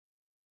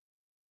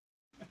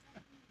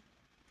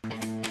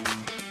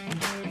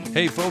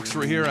Hey folks,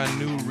 we're here on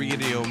New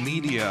Radio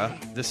Media.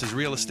 This is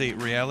Real Estate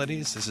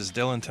Realities. This is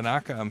Dylan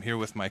Tanaka. I'm here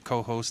with my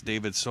co-host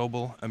David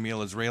Soble, Emil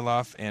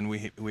Izrailov, and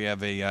we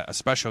have a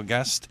special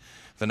guest,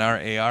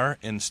 Venar Ayar,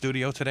 in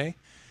studio today.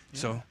 Yeah.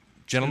 So,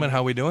 gentlemen,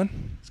 how we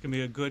doing? It's going to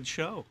be a good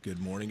show. Good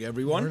morning,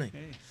 everyone. Morning.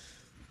 Hey.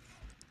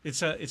 It's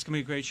going to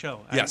be a great show.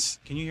 Yes.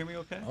 Can you hear me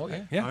okay? Oh,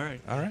 yeah. Yeah.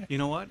 All right. You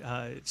know what?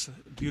 It's a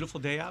beautiful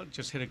day out.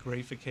 Just hit a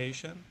great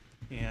vacation.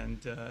 And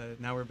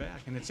now we're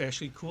back. And it's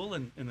actually cool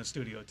in the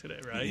studio today,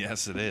 right?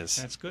 Yes, it is.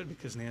 That's good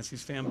because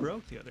Nancy's fan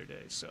broke the other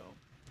day. So,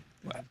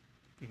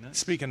 be nice.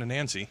 Speaking of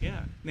Nancy.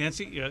 Yeah.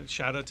 Nancy,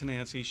 shout out to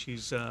Nancy.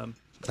 She's the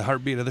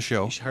heartbeat of the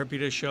show.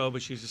 Heartbeat of the show,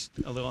 but she's just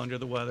a little under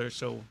the weather.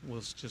 So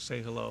we'll just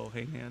say hello.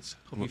 Hey, Nance.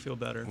 Hope you feel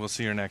better. We'll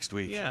see her next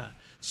week. Yeah.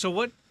 So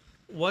what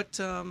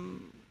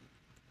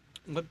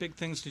big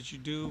things did you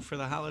do for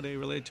the holiday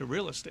related to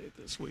real estate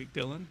this week,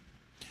 Dylan?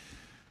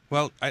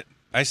 Well,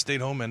 I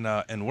stayed home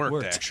and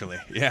worked actually.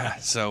 Yeah,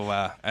 so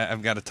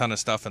I've got a ton of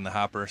stuff in the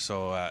hopper,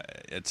 so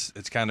it's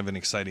kind of an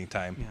exciting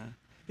time.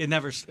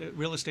 Yeah,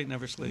 real estate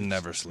never sleeps.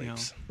 Never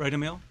sleeps. You know? Right,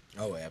 Emil?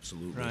 Oh,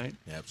 absolutely. Right.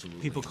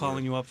 Absolutely. People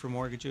calling you up for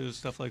mortgages,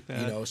 stuff like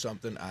that. You know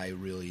something, I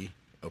really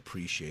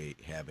appreciate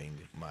having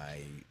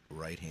my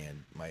right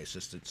hand, my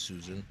assistant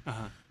Susan.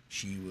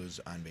 She was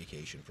on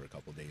vacation for a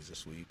couple days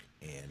this week,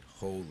 and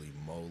holy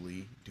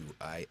moly, do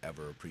I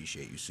ever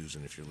appreciate you,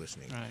 Susan, if you're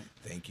listening. Right.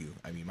 Thank you.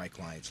 I mean, my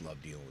clients love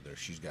dealing with her.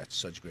 She's got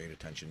such great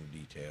attention to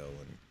detail.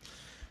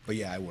 But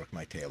yeah, I worked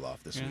my tail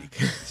off this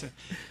week.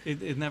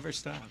 It never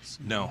stops.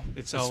 No.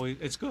 It's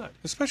good.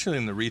 Especially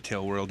in the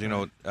retail world. You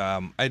know,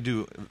 I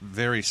do a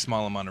very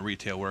small amount of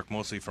retail work,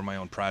 mostly for my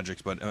own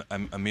projects, but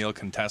Emil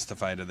can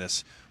testify to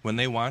this. When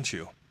they want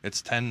you, it's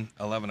 10,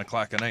 11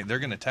 o'clock at night, they're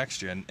going to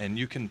text you, and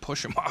you can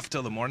push them off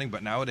till the morning,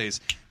 but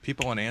nowadays,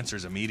 people want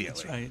answers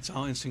immediately. That's right. It's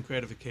all instant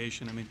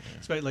gratification. I mean,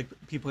 it's right, like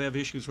people have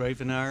issues, right,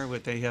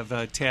 Venar? They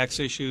have tax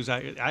issues.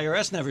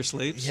 IRS never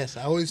sleeps. Yes,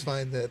 I always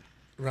find that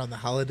around the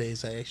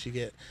holidays, I actually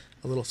get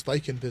a little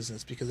spike in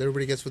business because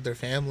everybody gets with their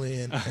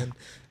family, and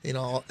you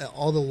know,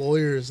 all the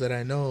lawyers that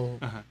I know,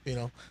 you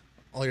know,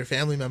 all your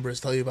family members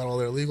tell you about all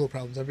their legal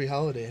problems every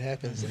holiday. It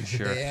happens. Like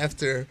Sure. The day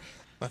after,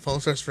 my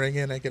phone starts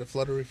ringing, I get a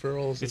flood of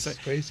referrals. It's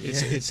crazy.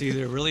 It's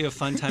either really a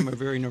fun time or a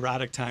very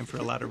neurotic time for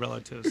a lot of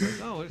relatives.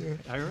 Like,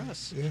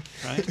 IRS,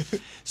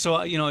 right?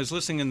 So, you know, I was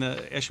listening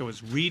actually I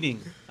was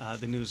reading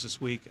the news this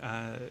week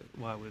while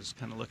I was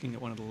kind of looking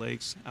at one of the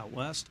lakes out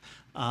west.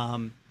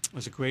 It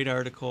was a great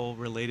article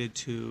related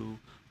to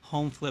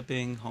home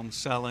flipping, home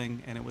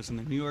selling, and it was in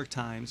the New York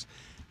Times.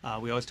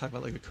 We always talk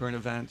about like a current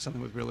event,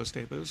 something with real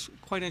estate, but it was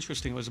quite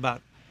interesting. It was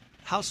about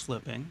house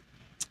flipping,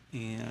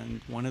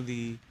 and one of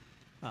the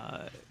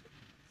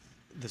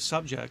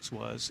subjects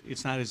was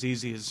it's not as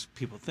easy as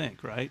people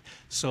think, right?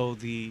 So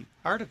the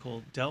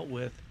article dealt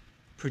with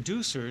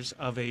producers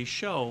of a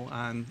show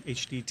on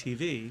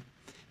HDTV,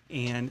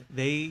 and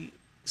they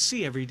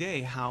see every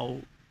day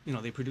how, you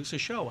know, they produce a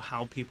show,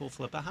 how people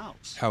flip a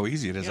house. How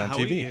easy it is on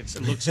TV.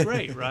 It looks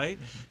great, right?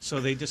 So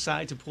they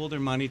decide to pull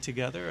their money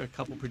together, a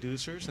couple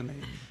producers, and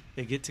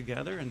they get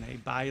together and they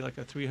buy like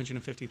a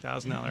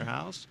 $350,000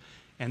 house,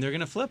 and they're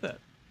going to flip it.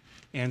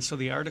 And so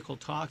the article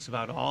talks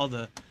about all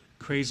the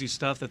crazy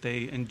stuff that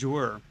they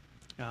endure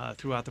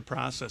throughout the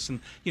process.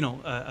 And, you know,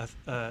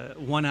 a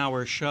 1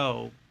 hour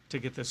show to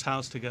get this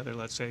house together,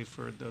 let's say,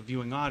 for the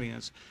viewing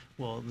audience,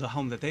 well, the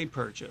home that they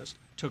purchased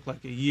took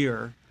like a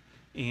year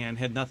and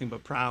had nothing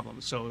but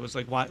problems. So it was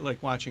like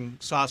watching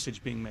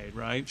sausage being made,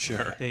 right?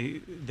 Sure.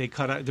 They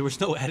cut out, there was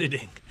no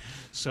editing.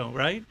 So,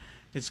 right?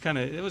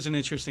 It was an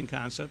interesting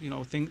concept. You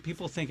know,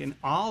 people think in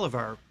all of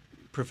our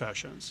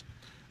professions,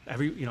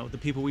 the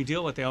people we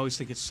deal with, they always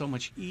think it's so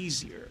much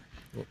easier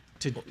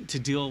to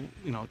deal,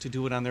 you know, to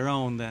do it on their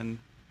own than,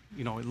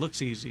 you know, it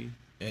looks easy.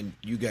 And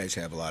you guys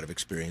have a lot of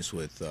experience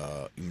with,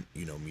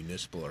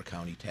 municipal or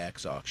county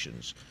tax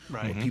auctions.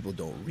 Right. What people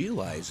don't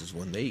realize is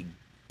when they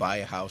buy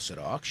a house at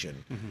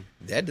auction,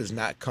 that does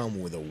not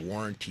come with a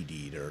warranty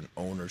deed or an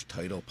owner's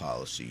title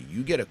policy.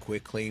 You get a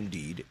quick claim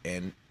deed,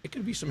 and it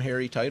could be some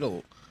hairy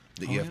title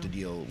that you have to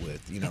deal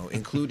with, you know,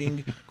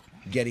 including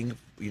getting,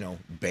 you know,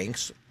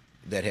 banks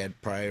that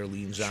had prior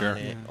liens on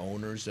it,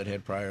 owners that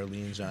had prior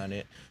liens on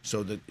it,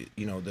 so that,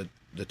 you know,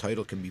 the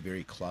title can be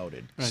very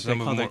clouded. Right, they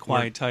call that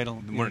quiet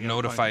title. We're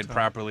notified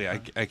properly.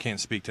 I can't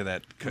speak to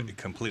that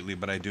completely,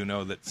 but I do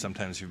know that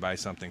sometimes if you buy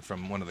something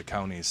from one of the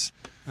counties,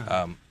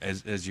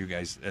 as you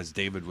guys, as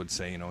David would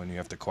say, you know, and you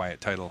have to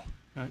quiet title.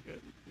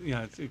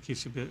 It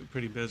keeps you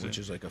pretty busy. Which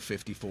is like a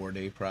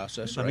 54-day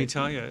process, Let me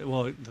tell you,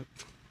 well...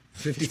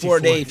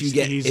 54-day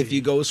if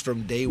you goes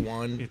from day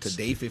 1 to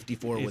day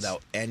 54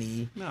 without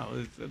any... No,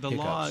 the hiccups.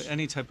 law,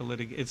 any type of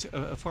it's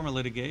a form of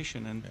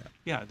litigation, and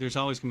there's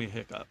always going to be a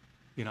hiccup.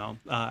 You know,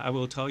 I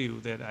will tell you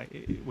that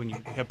when you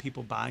have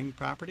people buying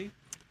property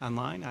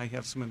online, I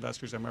have some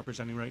investors I'm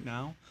representing right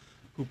now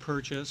who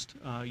purchased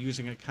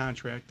using a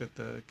contract that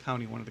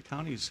one of the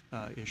counties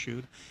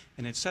issued,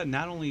 and it said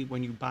not only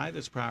when you buy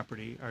this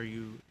property are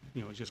you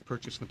just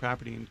purchasing the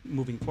property and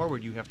moving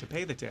forward you have to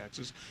pay the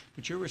taxes,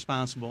 but you're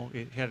responsible.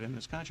 It had it in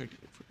this contract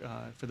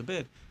for the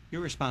bid.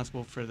 You're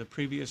responsible for the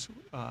previous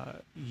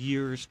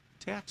year's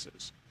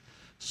taxes.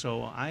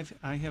 So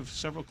I have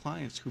several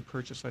clients who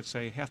purchased, let's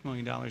say,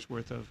 $500,000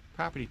 worth of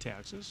property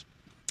taxes,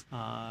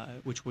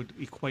 which would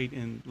equate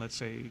in, let's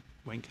say,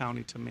 Wayne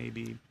County to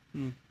maybe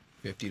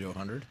 50 to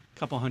 100, a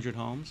couple hundred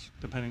homes,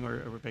 depending where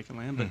vacant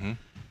land. But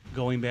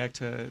going back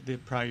to the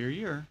prior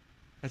year,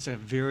 that's a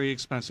very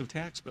expensive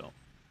tax bill,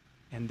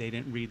 and they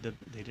didn't read the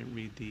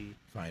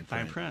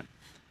fine print,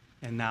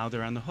 and now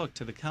they're on the hook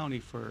to the county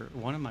for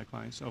one of my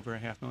clients over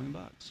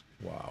 $500,000.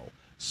 Wow.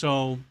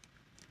 So.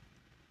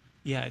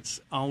 Yeah, it's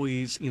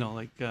always,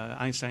 like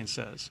Einstein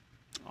says,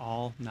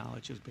 all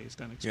knowledge is based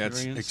on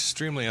experience. Yeah, it's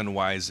extremely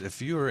unwise.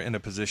 If you're in a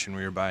position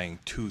where you're buying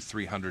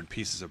 200-300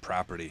 pieces of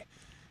property,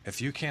 if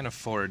you can't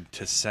afford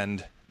to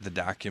send the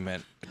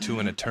document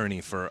to an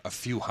attorney for a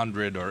few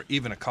hundred or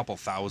even a couple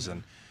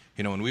thousand,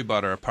 when we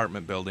bought our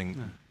apartment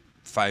building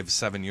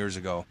 5-7 years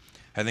ago,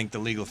 I think the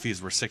legal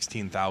fees were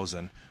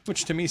 $16,000,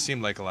 which to me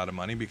seemed like a lot of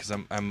money because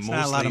I'm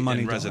mostly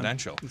in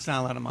residential. It's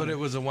not a lot of money. But it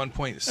was a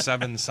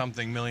 $1.7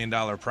 something million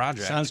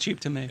project. Sounds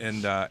cheap to me.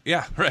 And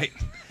yeah, right.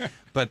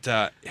 But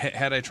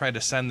had I tried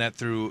to send that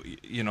through,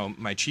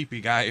 my cheapy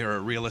guy or a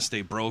real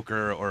estate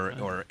broker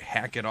or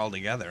hack it all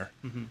together,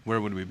 where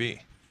would we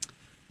be?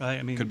 Right.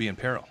 I mean, could be in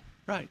peril.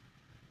 Right.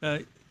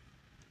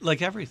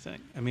 Like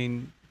everything. I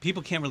mean,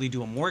 people can't really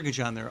do a mortgage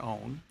on their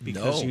own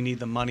because you need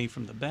the money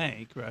from the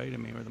bank, right? I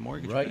mean, or the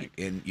mortgage bank.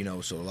 And,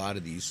 so a lot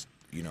of these,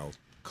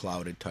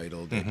 clouded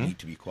title that need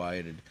to be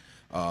quieted,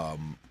 a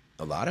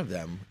lot of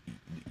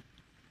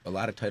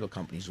title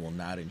companies will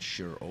not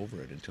insure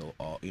over it until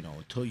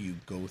you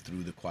go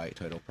through the quiet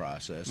title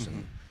process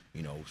and,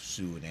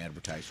 sue and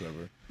advertise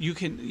whoever. You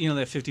can,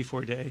 that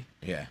 54-day.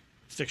 Yeah.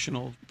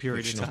 Fictional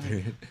period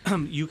of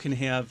time. You can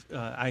have,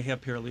 I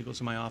have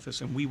paralegals in my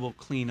office, and we will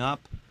clean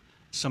up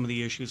some of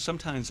the issues.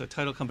 Sometimes a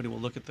title company will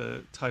look at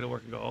the title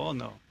work and go, oh,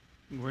 no,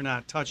 we're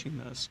not touching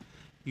this.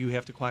 You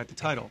have to quiet the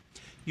title.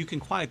 You can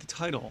quiet the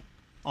title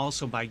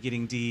also by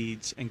getting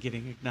deeds and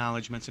getting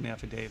acknowledgments and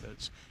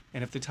affidavits.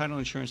 And if the title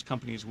insurance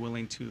company is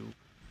willing to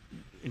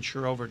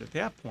insure over it at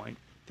that point,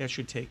 that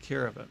should take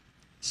care of it.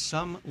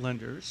 Some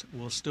lenders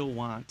will still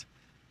want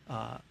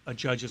a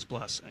judge's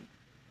blessing.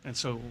 And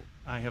so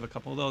I have a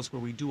couple of those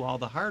where we do all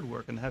the hard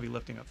work and the heavy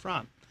lifting up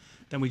front.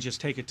 Then we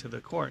just take it to the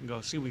court and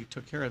go, see, we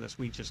took care of this.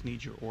 We just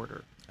need your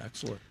order.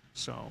 Excellent.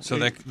 So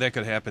that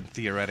could happen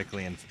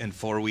theoretically in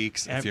 4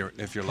 weeks if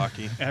you're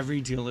lucky. Every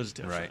deal is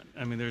different. Right.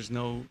 I mean, there's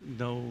no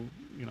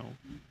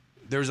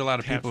There's a lot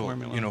of people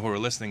formula. who are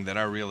listening that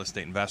are real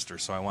estate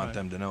investors. So I want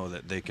them to know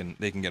that they can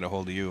get a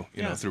hold of you,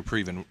 through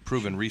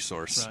proven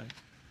resource. Right.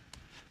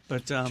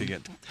 But to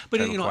get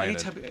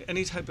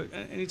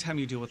anytime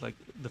you deal with like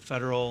the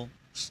federal,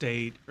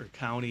 state, or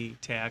county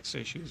tax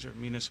issues or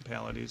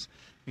municipalities,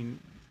 I mean.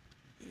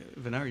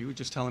 Venar, you were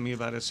just telling me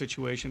about a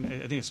situation. I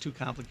think it's too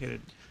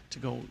complicated to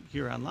go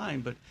here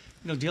online, but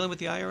dealing with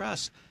the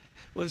IRS.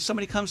 Well, if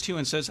somebody comes to you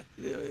and says,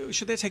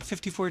 "Should that take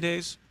 54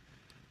 days?"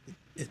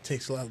 It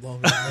takes a lot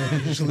longer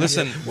than that.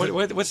 Listen,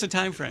 what's the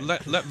time frame?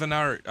 Let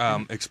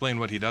Venar explain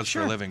what he does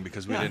for a living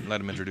because we didn't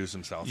let him introduce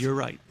himself. You're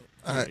right.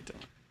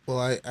 Well,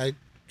 I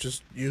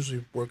just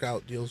usually work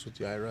out deals with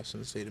the IRS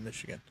in the state of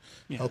Michigan.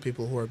 Yeah. Help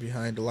people who are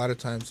behind. A lot of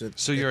times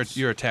So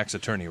you're a tax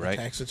attorney, right?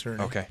 Tax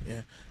attorney. Okay.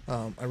 Yeah.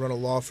 I run a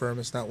law firm.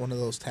 It's not one of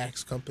those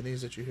tax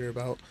companies that you hear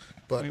about.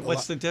 But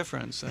what's the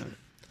difference?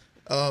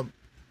 The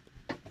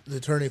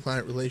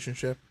attorney-client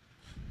relationship.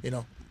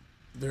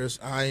 There's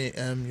I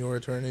am your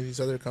attorney. These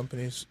other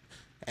companies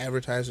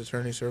advertise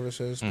attorney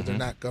services, but they're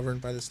not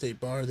governed by the state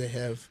bar. They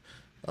have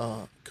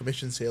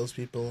commission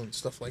salespeople and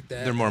stuff like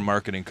that. They're more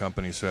marketing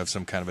companies who have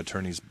some kind of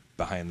attorneys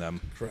behind them.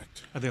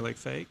 Correct. Are they like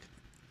fake?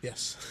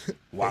 Yes.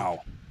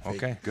 Wow. Fake.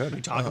 Okay. Good. Can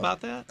we talk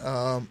about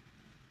that?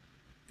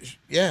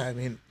 Yeah.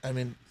 I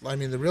mean,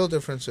 the real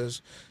difference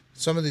is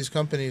some of these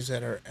companies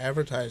that are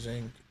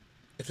advertising,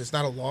 if it's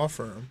not a law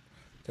firm,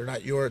 they're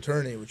not your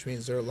attorney, which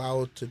means they're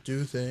allowed to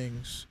do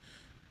things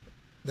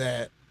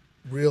that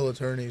real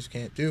attorneys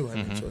can't do. I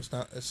mean, so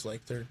it's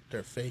like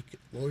they're fake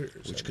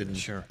lawyers, which could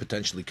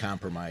potentially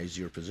compromise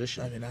your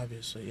position. I mean,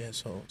 obviously, yeah.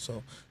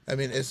 So I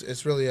mean,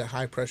 it's really a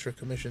high pressure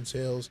commission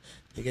sales.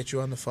 They get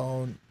you on the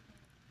phone,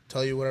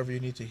 tell you whatever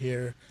you need to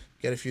hear,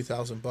 get a few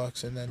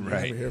 $1,000, and then you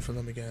never hear from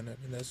them again. I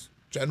mean, that's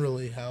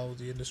generally how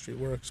the industry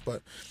works.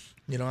 But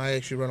I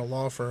actually run a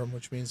law firm,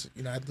 which means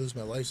I'd lose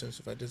my license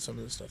if I did some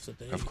of the stuff that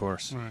they. Of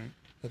course. Right.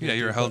 Yeah,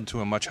 you're held to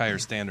a much higher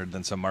standard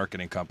than some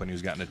marketing company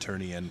who's got an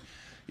attorney in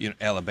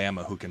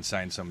Alabama who can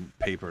sign some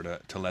paper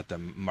to let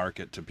them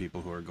market to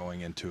people who are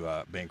going into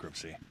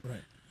bankruptcy.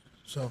 Right.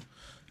 So,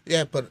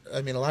 yeah, but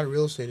I mean, a lot of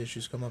real estate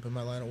issues come up in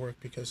my line of work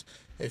because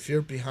if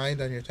you're behind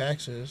on your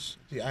taxes,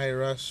 the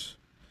IRS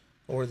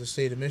or the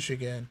state of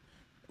Michigan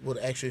would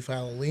actually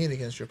file a lien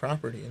against your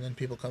property, and then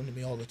people come to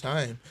me all the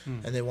time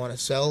and they want to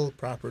sell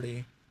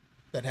property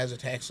that has a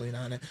tax lien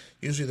on it.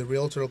 Usually the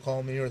realtor will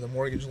call me or the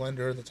mortgage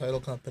lender or the title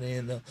company,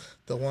 and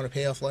they'll want a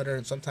payoff letter,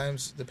 and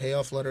sometimes the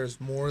payoff letter is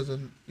more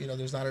than,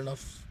 there's not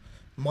enough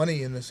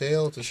money in the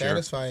sale to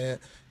satisfy it.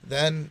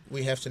 Then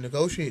we have to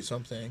negotiate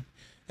something,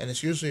 and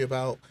it's usually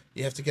about,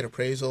 you have to get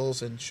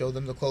appraisals and show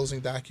them the closing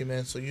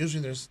documents. So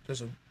usually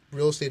there's a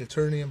real estate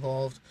attorney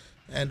involved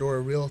and or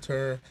a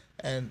realtor,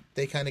 and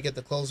they kind of get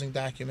the closing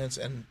documents,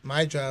 and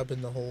my job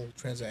in the whole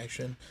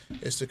transaction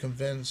is to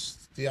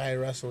convince the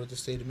IRS or the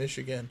state of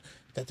Michigan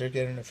that they're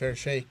getting a fair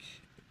shake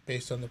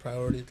based on the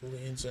priority of the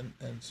liens and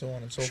so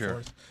on and so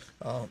forth.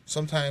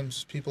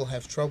 Sometimes people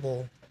have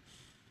trouble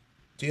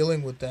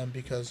dealing with them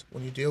because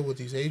when you deal with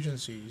these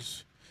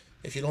agencies,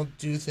 if you don't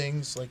do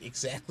things like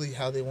exactly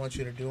how they want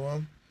you to do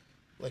them,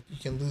 like you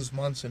can lose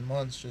months and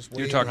months just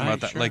waiting. You're talking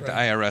about that, like the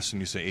IRS,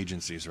 and you say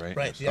agencies, right?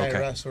 Right, the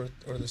IRS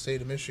or the state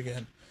of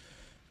Michigan.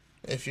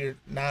 If you're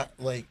not,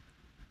 like,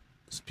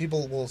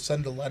 people will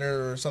send a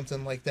letter or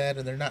something like that,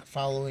 and they're not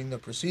following the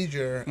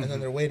procedure, and then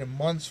they're waiting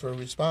months for a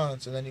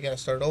response, and then you got to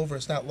start over.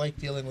 It's not like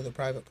dealing with a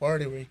private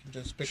party where you can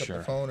just pick up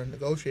the phone and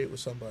negotiate with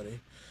somebody.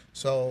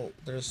 So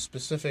there's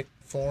specific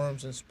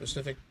forms and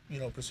specific,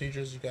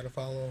 procedures you got to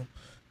follow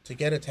to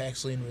get a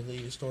tax lien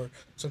released, or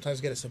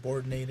sometimes get it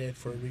subordinated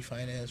for a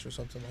refinance or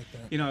something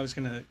like that. I was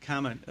going to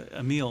comment,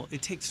 Emil,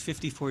 it takes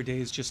 54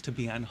 days just to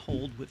be on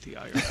hold with the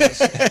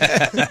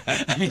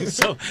IRS. I mean,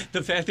 so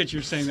the fact that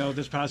you're saying,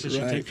 this process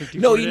should take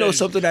 54 days. No,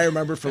 something I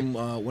remember from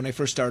when I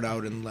first started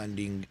out in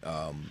lending,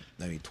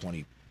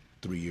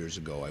 23 years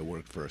ago, I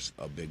worked for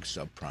a big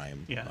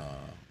subprime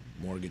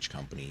mortgage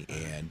company,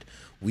 and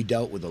we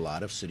dealt with a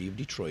lot of City of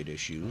Detroit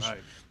issues. Right.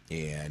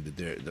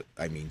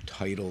 And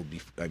title,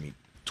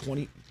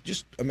 20.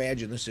 Just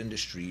imagine this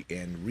industry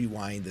and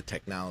rewind the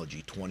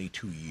technology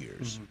 22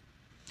 years. Mm-hmm.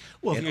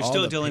 Well, if you're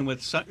still dealing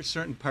with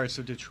certain parts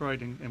of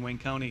Detroit and Wayne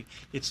County,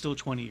 it's still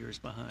 20 years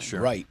behind. Sure.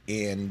 Right,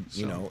 and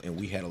and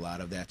we had a lot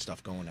of that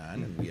stuff going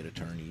on, and we had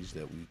attorneys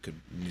that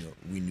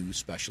we knew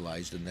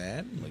specialized in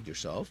that, like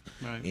yourself.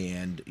 Right.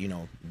 And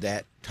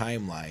that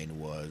timeline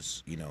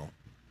was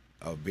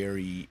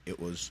it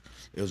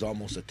was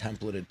almost a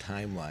templated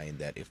timeline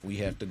that if we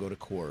have to go to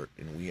court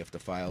and we have to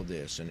file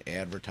this and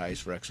advertise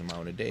for X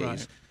amount of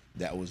days,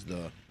 that was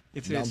the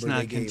if number it's not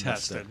they gave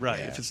contested, us.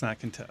 right? If it's not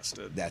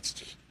contested,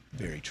 that's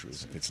very true.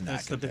 If it's not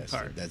that's contested, the big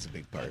part. That's a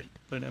big part.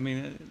 But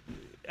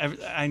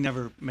I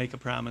never make a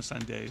promise on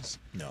days.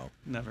 No,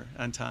 never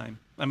on time.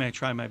 I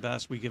try my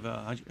best. We give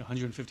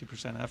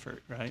 150%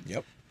 effort, right?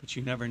 Yep. But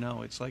you never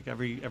know. It's like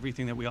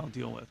everything that we all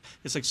deal with.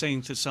 It's like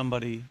saying to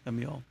somebody,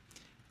 Emil,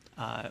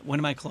 when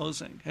am I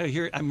closing? Hey,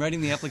 here, I'm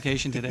writing the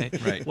application today.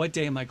 Right. What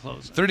day am I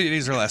closing? 30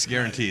 days or less,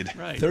 guaranteed.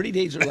 Right. 30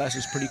 days or less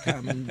is pretty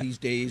common these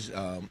days.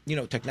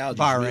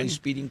 Technology is really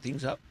speeding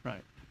things up.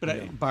 Right.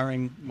 But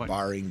barring what?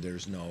 Barring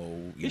there's no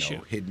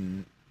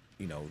hidden,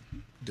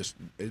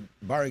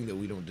 barring that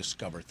we don't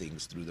discover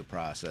things through the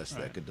process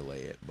that could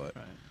delay it. But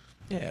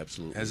yeah,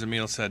 absolutely. As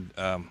Emil said,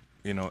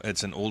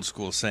 it's an old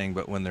school saying,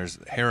 but when there's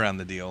hair on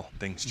the deal,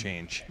 things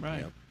change. Right.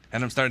 Yep.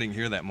 And I'm starting to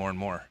hear that more and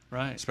more.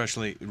 Right.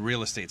 Especially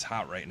real estate's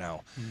hot right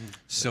now. Mm-hmm.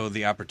 So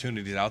the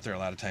opportunities out there a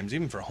lot of times,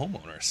 even for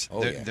homeowners,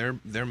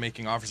 they're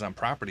making offers on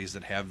properties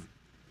that have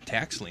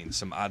tax liens,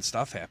 some odd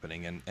stuff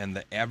happening, and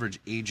the average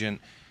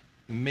agent,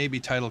 maybe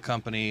title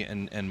company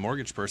and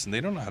mortgage person, they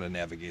don't know how to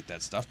navigate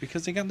that stuff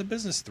because they got in the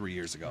business 3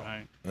 years ago.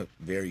 Right.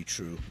 Very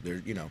true.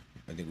 There,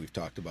 I think we've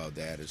talked about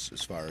that as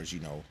far as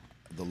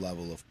the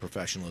level of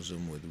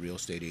professionalism with real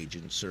estate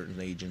agents. Certain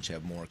agents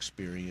have more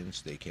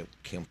experience. They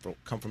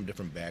come from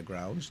different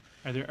backgrounds.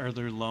 Are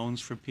there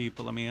loans for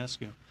people? Let me ask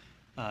you,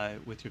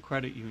 with your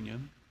credit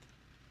union,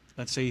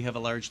 let's say you have a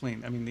large lien.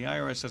 The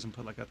IRS doesn't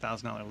put like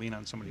 $1,000 lien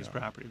on somebody's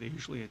property.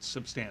 It's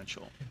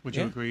substantial. Would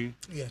you agree?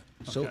 Yeah.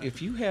 So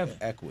if you have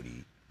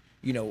equity,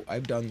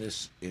 I've done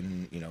this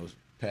in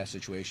past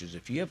situations.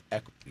 If you have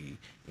equity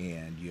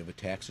and you have a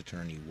tax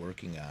attorney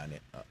working on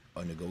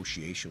a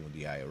negotiation with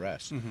the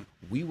IRS,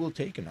 we will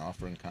take an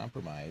offer and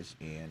compromise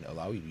and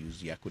allow you to use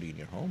the equity in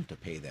your home to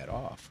pay that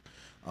off.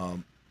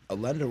 A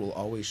lender will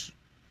always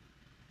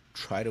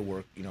try to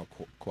work,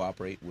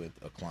 cooperate with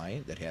a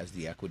client that has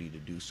the equity to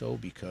do so,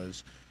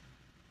 because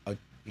a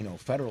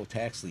federal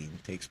tax lien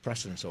takes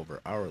precedence over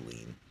our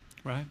lien.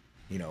 Right.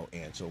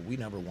 And so we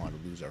never want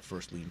to lose our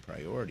first lien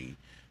priority,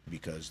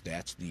 because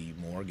that's the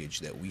mortgage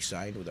that we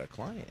signed with our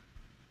client.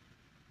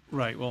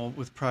 Right. Well,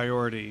 with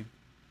priority,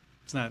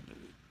 it's not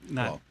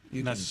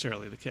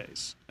necessarily the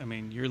case.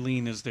 Your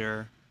lien is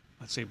there,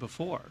 let's say,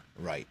 before.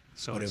 Right.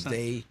 So but if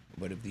the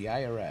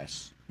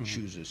IRS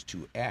chooses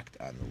to act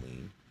on the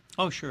lien.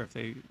 Oh, sure. If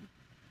they.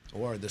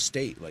 Or the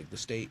state,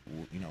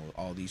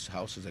 all these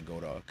houses that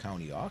go to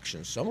county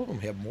auctions, some of them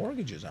have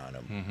mortgages on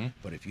them. Mm-hmm.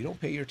 But if you don't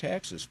pay your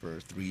taxes for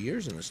 3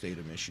 years in the state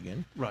of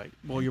Michigan. Right.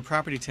 Well, your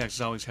property taxes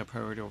always have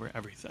priority over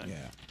everything.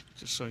 Yeah.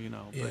 Just so you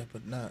know. Yeah,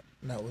 but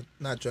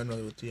not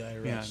generally with the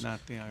IRS. Yeah,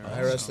 not the IRS.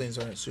 IRS liens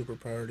aren't super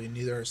priority.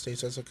 Neither are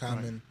states. That's a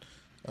common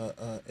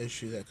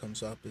issue that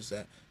comes up, is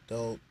that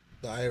they'll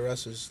the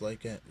IRS is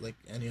like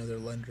any other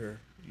lender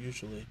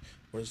usually,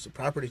 whereas the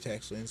property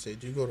tax liens, they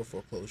do go to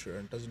foreclosure,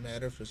 and it doesn't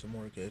matter if there's a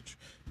mortgage,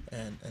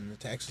 and the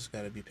taxes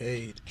got to be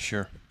paid.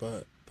 Sure.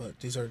 But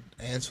these are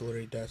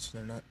ancillary debts,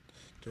 they're not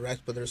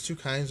direct. But there's two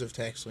kinds of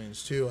tax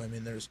liens too. I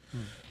mean, there's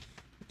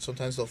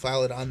sometimes they'll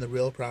file it on the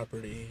real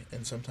property,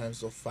 and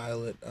sometimes they'll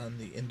file it on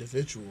the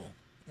individual,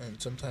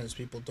 and sometimes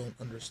people don't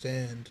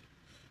understand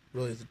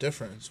really the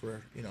difference,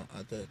 where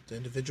the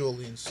individual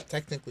liens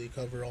technically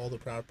cover all the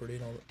property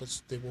and all that,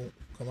 but they won't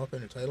come up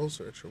in a title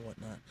search or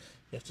whatnot.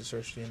 You have to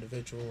search the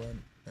individual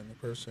and the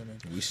person.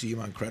 And we see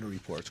them on credit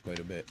reports quite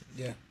a bit.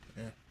 Yeah.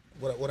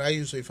 What I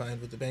usually find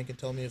with the bank, and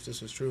tell me if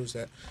this is true, is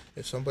that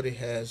if somebody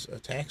has a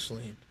tax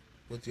lien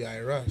with the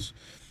IRS,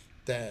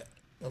 that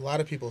a lot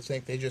of people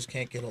think they just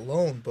can't get a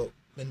loan. But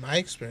in my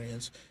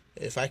experience,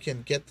 if I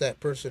can get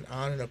that person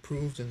on an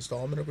approved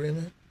installment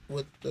agreement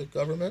with the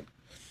government,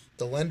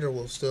 the lender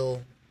will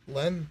still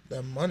lend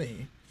them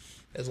money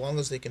as long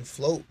as they can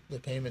float the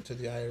payment to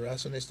the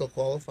IRS, and they still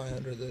qualify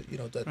under the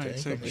debt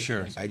to income.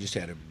 Sure. I just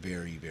had a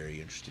very,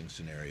 very interesting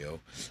scenario.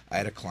 I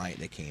had a client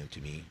that came to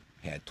me,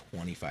 had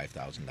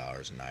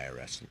 $25,000 in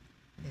IRS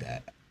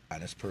debt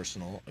on his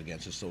personal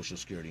against his Social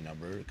Security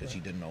number because he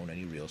didn't own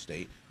any real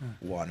estate,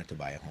 wanted to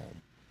buy a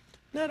home.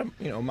 Not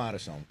a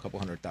modest home, a couple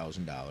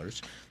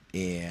 $100,000,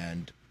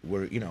 and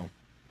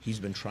he's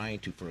been trying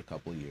to for a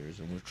couple of years,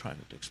 and we're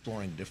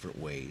exploring different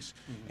ways.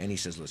 And he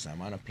says, listen,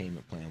 I'm on a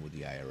payment plan with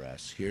the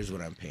IRS. Here's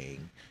what I'm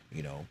paying.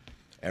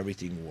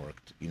 Everything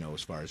worked,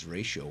 as far as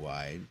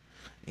ratio-wise.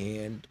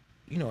 And,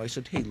 I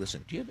said, hey,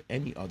 listen, do you have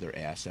any other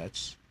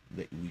assets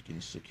that we can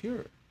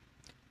secure?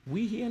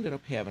 He ended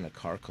up having a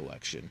car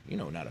collection,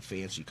 not a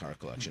fancy car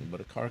collection,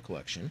 but a car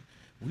collection.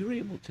 We were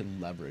able to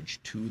leverage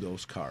to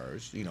those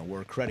cars.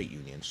 We're a credit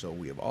union, so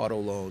we have auto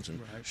loans,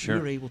 and we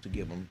were able to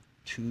give them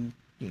two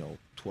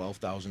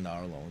 $12,000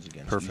 loans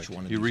against each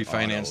one of these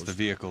refinance autos. the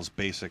vehicles,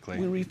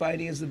 basically. We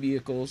refinanced the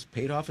vehicles,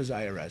 paid off his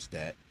IRS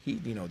debt. The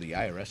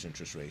IRS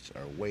interest rates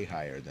are way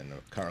higher than the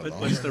car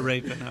loan. What's the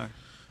rate, Venar?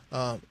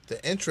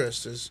 The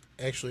interest is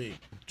actually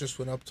just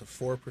went up to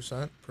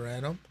 4% per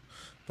annum,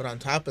 but on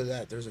top of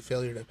that, there's a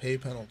failure to pay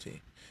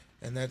penalty,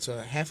 and that's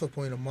a 0.5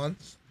 point a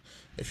month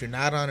if you're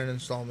not on an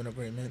installment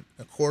agreement,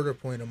 a 0.25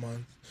 point a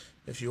month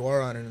if you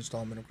are on an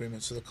installment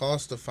agreement. So the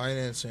cost of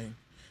financing,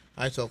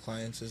 I tell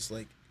clients, is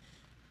like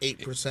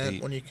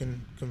 8% when you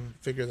can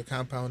configure the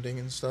compounding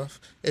and stuff.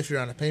 If you're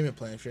on a payment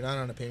plan, if you're not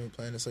on a payment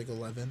plan, it's like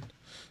 11.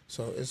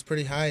 So it's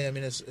pretty high. I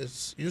mean,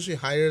 it's usually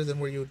higher than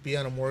where you would be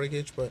on a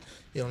mortgage, but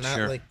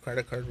not like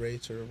credit card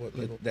rates or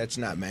what. That's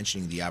not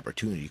mentioning the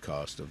opportunity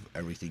cost of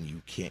everything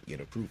you can't get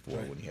approved for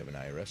when you have an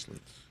IRS lien.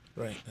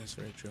 Right, that's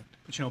very true.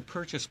 But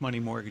purchase money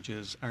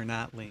mortgages are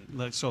not lien.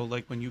 So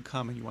like when you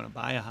come and you want to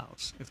buy a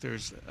house, if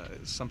there's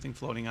something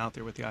floating out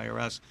there with the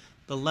IRS,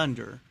 the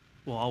lender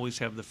will always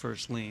have the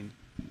first lien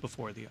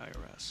before the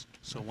IRS.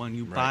 So when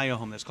you buy a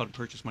home, that's called a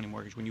purchase money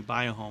mortgage. When you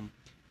buy a home,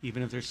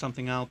 even if there's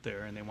something out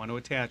there and they want to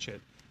attach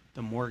it,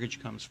 the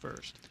mortgage comes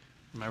first.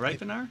 Am I right,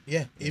 Venar?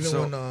 Yeah.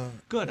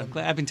 Good. I'm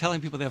glad. I've been telling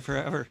people that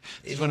forever.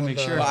 Just want to make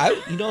sure.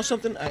 Well,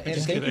 something.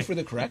 And thank you for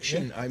the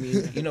correction. I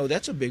mean,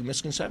 that's a big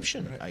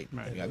misconception. I've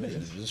been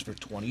in this for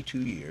 22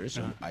 years,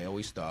 and I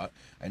always thought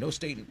I know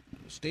state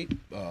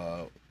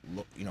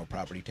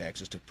property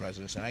taxes took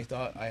precedence, and I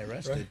thought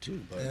IRS did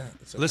too.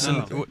 But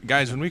listen,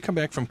 guys, when we come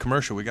back from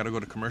commercial, we got to go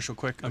to commercial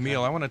quick. Okay.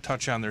 Emil, I want to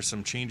touch on there's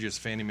some changes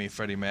Fannie Mae,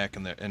 Freddie Mac,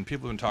 and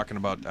people have been talking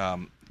about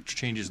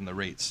changes in the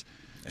rates.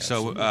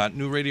 Absolutely. So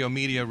New Radio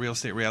Media, Real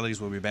Estate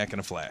Realities will be back in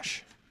a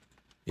flash.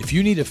 If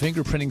you need a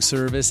fingerprinting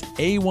service,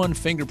 A1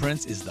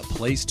 Fingerprints is the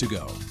place to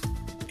go.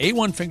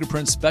 A1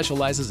 Fingerprints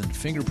specializes in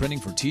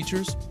fingerprinting for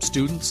teachers,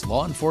 students,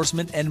 law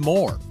enforcement, and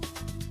more.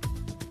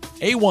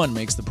 A1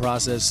 makes the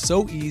process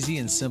so easy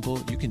and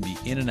simple you can be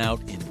in and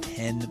out in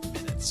 10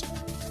 minutes.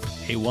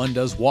 A1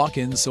 does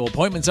walk-ins so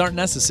appointments aren't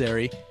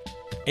necessary.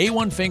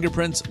 A1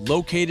 Fingerprints,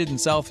 located in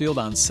Southfield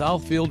on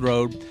Southfield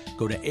Road.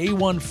 Go to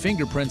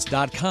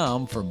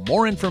a1fingerprints.com for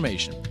more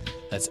information.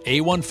 That's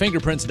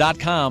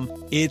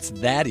a1fingerprints.com. It's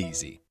that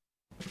easy.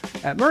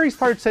 At Murray's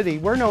Part City,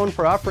 we're known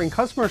for offering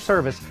customer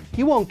service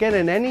you won't get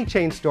in any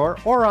chain store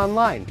or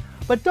online.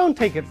 But don't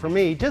take it from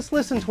me, just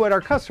listen to what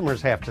our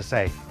customers have to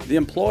say. The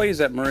employees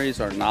at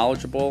Murray's are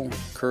knowledgeable,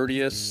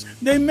 courteous.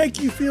 They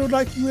make you feel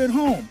like you're at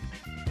home.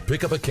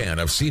 Pick up a can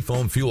of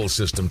Seafoam Fuel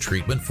System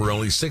treatment for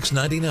only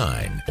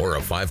 $6.99 or a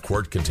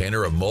 5-quart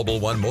container of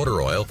Mobil 1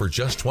 motor oil for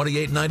just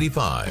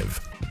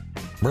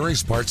 $28.95.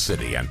 Murray's Part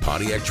City and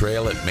Pontiac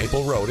Trail at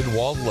Maple Road in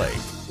Walled Lake.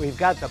 We've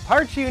got the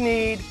parts you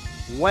need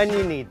when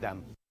you need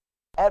them.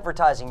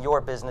 Advertising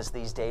your business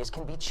these days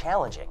can be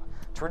challenging.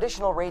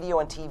 Traditional radio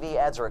and TV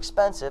ads are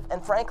expensive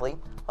and, frankly,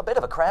 a bit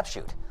of a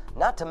crapshoot.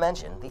 Not to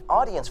mention, the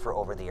audience for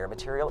over-the-air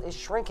material is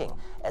shrinking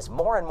as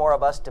more and more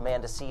of us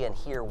demand to see and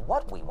hear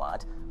what we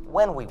want,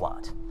 when we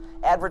want.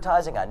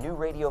 Advertising on New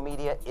Radio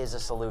Media is a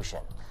solution.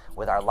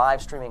 With our live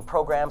streaming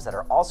programs that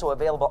are also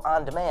available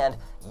on demand,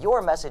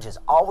 your message is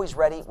always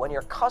ready when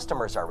your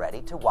customers are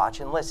ready to watch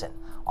and listen,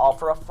 all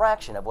for a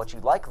fraction of what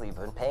you'd likely have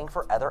been paying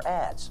for other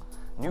ads.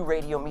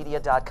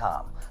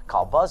 newradiomedia.com.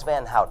 Call Buzz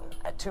Van Houten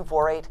at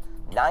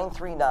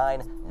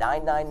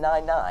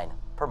 248-939-9999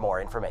 for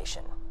more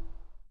information.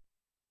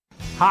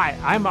 Hi,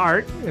 I'm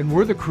Art, and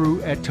we're the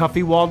crew at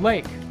Tuffy Walled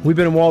Lake. We've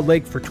been in Walled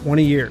Lake for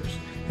 20 years,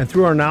 and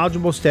through our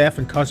knowledgeable staff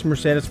and customer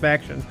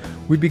satisfaction,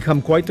 we've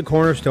become quite the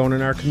cornerstone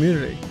in our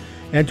community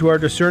and to our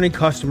discerning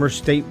customers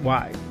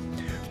statewide.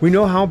 We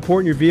know how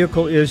important your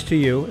vehicle is to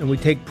you, and we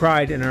take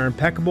pride in our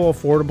impeccable,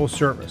 affordable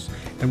service,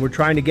 and we're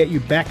trying to get you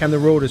back on the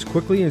road as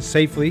quickly and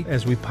safely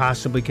as we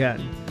possibly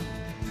can.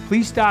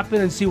 Please stop in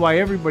and see why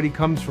everybody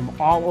comes from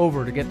all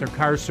over to get their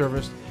cars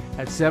serviced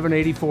at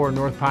 784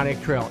 North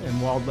Pontiac Trail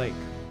in Walled Lake.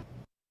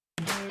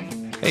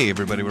 Hey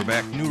everybody, we're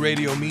back. New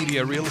Radio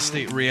Media, Real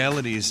Estate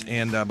Realities,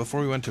 and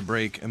before we went to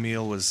break,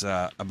 Emil was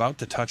about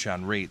to touch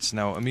on rates.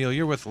 Now, Emil,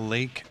 you're with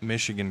Lake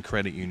Michigan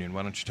Credit Union.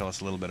 Why don't you tell us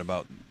a little bit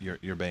about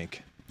your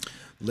bank?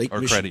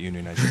 Credit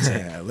union, I should say.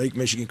 Yeah, Lake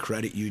Michigan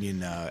Credit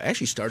Union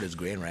actually started as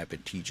Grand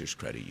Rapids Teachers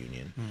Credit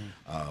Union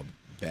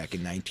back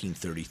in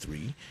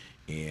 1933,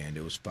 and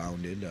it was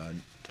founded,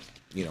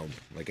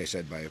 like I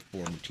said, by a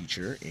former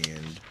teacher,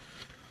 and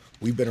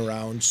we've been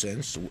around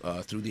since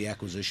through the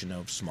acquisition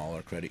of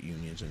smaller credit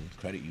unions and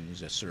credit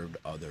unions that served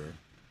other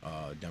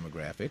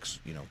demographics.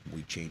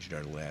 We changed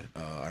our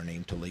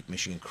name to Lake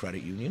Michigan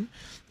Credit Union,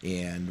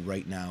 and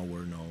right now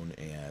we're known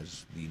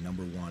as the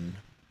 #1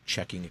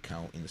 checking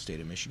account in the state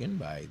of Michigan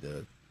by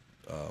the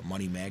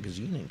Money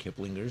Magazine, and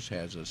Kiplinger's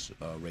has us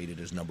rated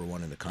as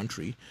 #1 in the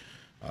country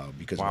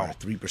because of our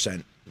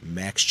 3%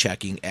 max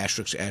checking,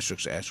 asterisk,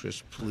 asterisk,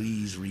 asterisk.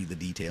 Please read the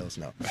details.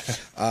 No.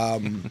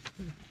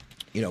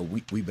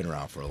 We've been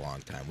around for a long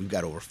time. We've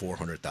got over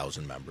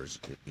 400,000 members.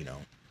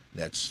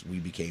 We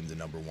became the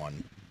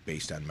 #1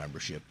 based on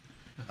membership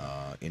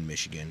in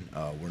Michigan.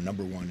 We're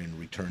 #1 in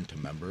return to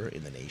member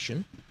in the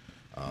nation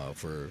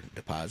for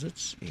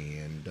deposits,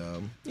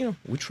 and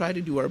we try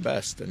to do our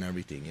best and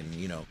everything. And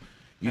you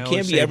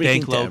can't be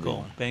everything to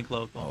everyone. Bank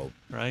local,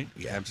 right?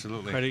 Yeah,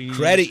 absolutely.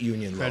 Credit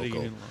union local.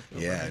 Union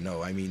local. Yeah, right.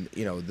 No, I mean,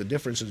 the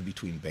differences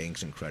between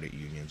banks and credit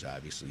unions,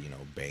 obviously,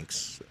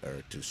 banks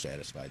are to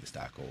satisfy the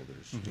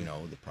stockholders.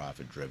 The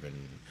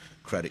profit-driven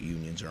credit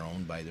unions are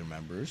owned by their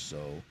members,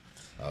 so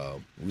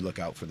we look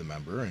out for the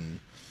member.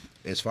 And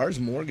as far as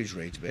mortgage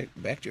rates,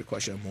 back to your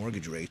question on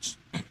mortgage rates,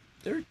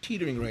 they're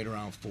teetering right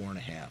around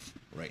 4.5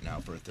 right now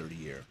for a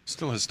 30-year.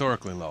 Still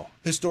historically low.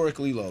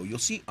 Historically low. You'll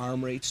see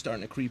ARM rates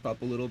starting to creep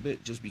up a little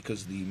bit just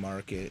because the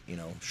market,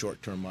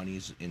 short-term money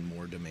is in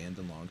more demand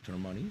than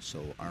long-term money.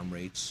 So ARM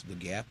rates, the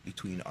gap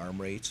between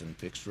ARM rates and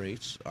fixed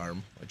rates,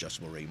 ARM,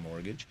 adjustable rate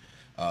mortgage,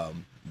 the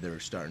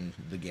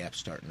gap's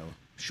starting to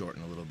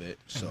shorten a little bit.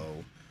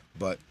 So,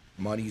 but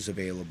money's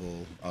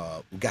available.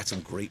 We've got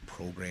some great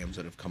programs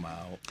that have come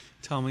out.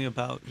 Tell me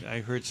about, I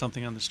heard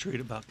something on the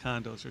street about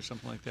condos or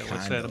something like that.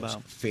 What's that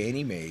about?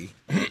 Fannie Mae,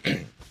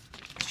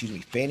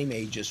 Fannie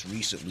Mae just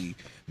recently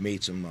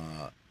made some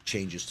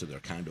changes to their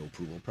condo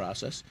approval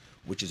process,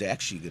 which is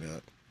actually going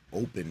to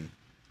open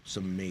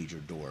some major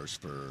doors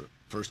for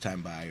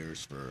first-time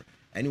buyers, for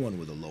anyone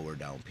with a lower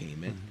down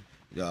payment.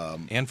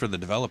 And for the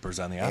developers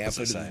on the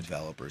opposite side. The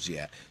developers,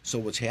 yeah. So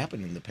what's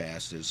happened in the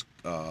past is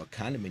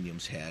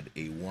condominiums had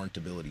a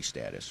warrantability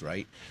status,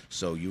 right?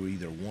 So you're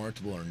either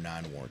warrantable or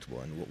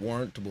non-warrantable. And what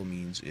warrantable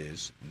means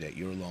is that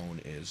your loan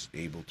is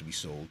able to be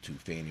sold to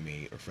Fannie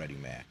Mae or Freddie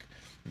Mac.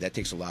 That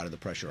takes a lot of the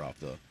pressure off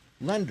the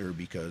lender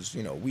because,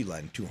 we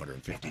lend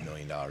 $250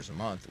 million a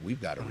month. We've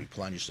got to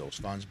replenish those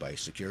funds by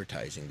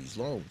securitizing these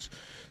loans.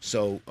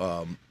 So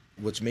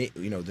what's made,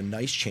 the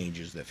nice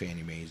changes that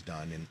Fannie Mae has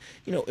done, and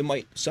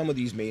some of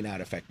these may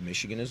not affect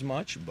Michigan as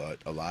much, but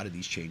a lot of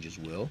these changes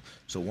will.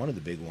 So one of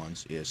the big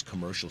ones is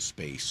commercial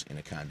space in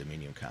a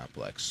condominium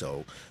complex.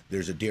 So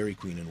there's a Dairy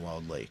Queen in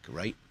Walled Lake,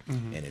 right?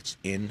 And it's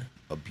in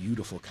a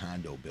beautiful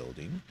condo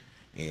building,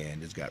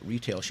 and it's got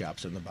retail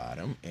shops on the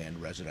bottom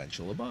and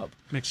residential above.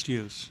 Mixed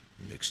use.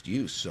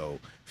 So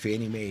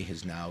Fannie Mae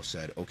has now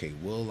said, okay,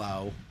 we'll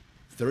allow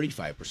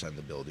 35% of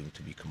the building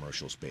to be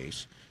commercial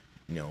space.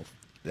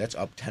 That's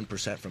up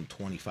 10% from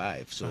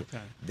 25. So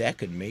that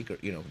could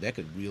that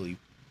could really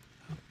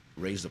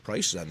raise the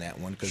prices on that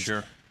one because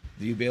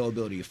the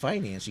availability of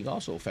financing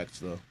also affects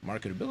the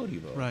marketability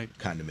of a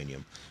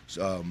condominium.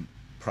 So,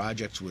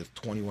 projects with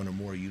 21 or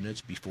more units,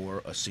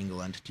 before a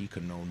single entity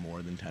could own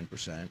more than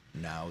 10%.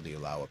 Now they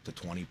allow up to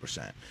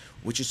 20%,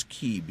 which is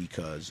key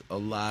because a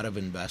lot of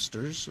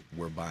investors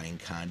were buying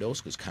condos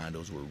because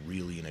condos were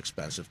really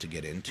inexpensive to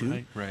get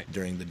into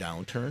during the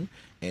downturn.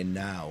 And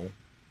now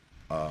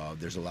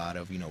there's a lot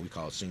of, we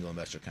call it single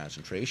investor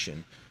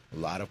concentration. A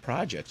lot of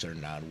projects are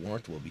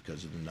non-warrantable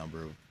because of the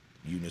number of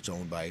units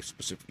owned by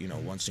specific,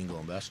 one single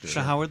investor. So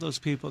how are those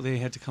people? They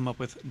had to come up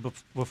with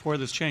before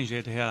this change. They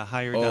had to have a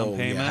higher down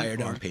payment. Yeah, higher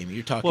down payment.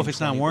 You're talking. Well, if it's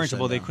not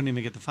warrantable, they couldn't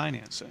even get the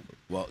financing.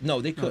 Well, no,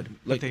 they could.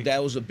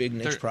 That was a big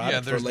niche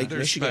product for Lake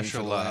Michigan for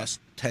the last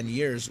 10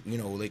 years.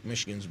 Lake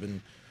Michigan's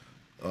been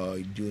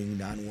doing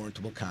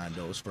non-warrantable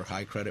condos for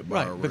high credit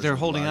borrowers. Right, but they're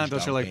holding on.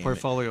 Those are like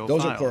portfolio.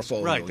 Those files. Are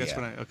portfolio. Right. That's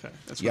what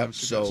That's what I'm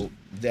suggesting. So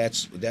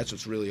that's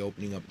what's really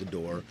opening up the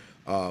door.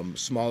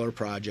 Smaller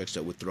projects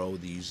that would throw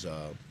these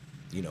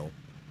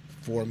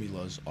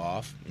formulas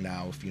off.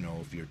 Now, if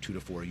you're 2 to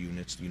 4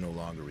 units, you no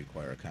longer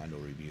require a condo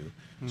review.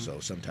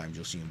 So sometimes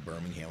you'll see in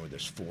Birmingham where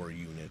there's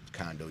 4-unit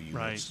condo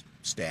units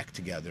stacked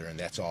together, and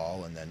that's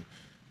all, and then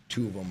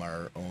 2 of them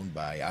are owned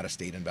by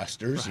out-of-state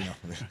investors. It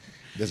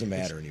doesn't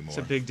matter anymore. It's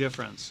a big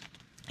difference.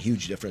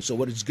 Huge difference. So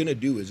what it's going to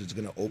do is it's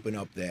going to open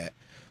up that.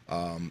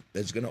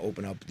 It's going to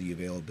open up the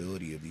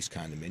availability of these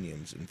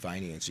condominiums and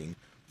financing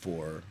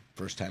for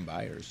first-time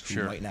buyers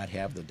who might not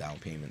have the down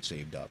payment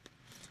saved up.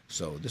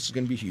 So this is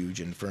going to be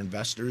huge, and for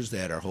investors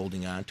that are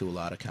holding on to a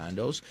lot of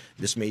condos,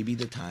 this may be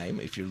the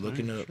time. If you're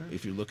looking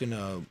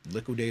to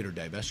liquidate or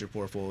divest your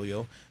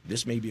portfolio,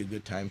 this may be a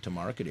good time to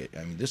market it.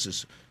 I mean, this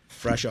is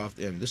fresh off,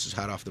 and this is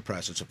hot off the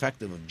press. It's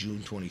effective of June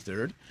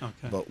 23rd,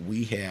 but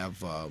we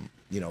have a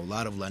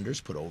lot of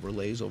lenders put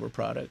overlays over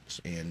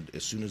products, and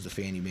as soon as the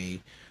Fannie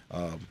Mae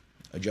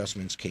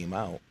adjustments came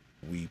out,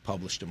 we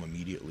published them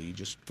immediately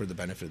just for the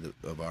benefit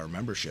of our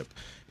membership.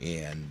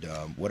 And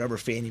whatever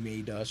Fannie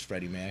Mae does,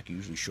 Freddie Mac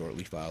usually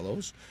shortly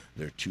follows.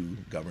 They're 2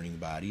 governing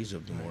bodies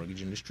of the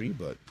mortgage industry,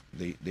 but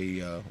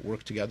they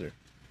work together.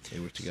 They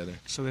work together.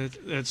 So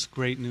that's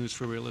great news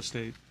for real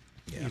estate.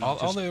 Yeah.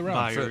 All the way around.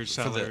 Buyers,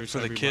 for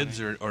the kids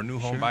or new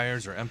home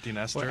buyers or empty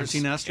nesters, empty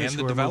nesters and who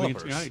the are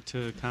developers. moving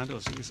to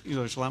condos.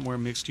 There's a lot more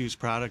mixed-use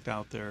product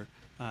out there.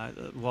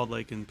 Walled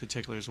Lake in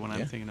particular is one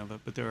I'm thinking of,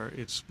 but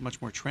it's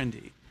much more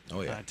trendy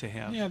to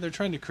have. Yeah, they're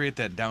trying to create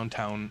that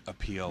downtown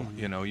appeal.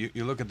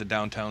 You look at the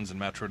downtowns in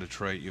Metro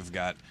Detroit, you've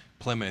got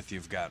Plymouth,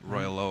 you've got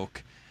Royal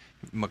Oak.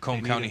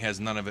 Macomb County has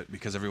none of it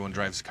because everyone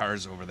drives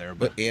cars over there.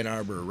 But Ann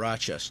Arbor,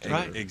 Rochester.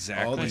 Right,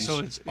 exactly.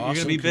 So you're going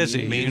to be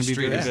busy. Main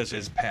Street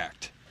is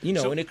packed.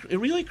 And it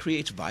really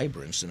creates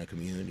vibrance in a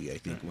community, I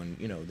think, when,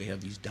 they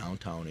have these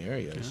downtown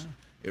areas.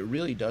 Yeah. It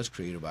really does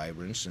create a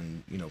vibrance,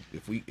 and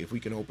if we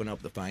can open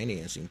up the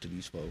financing to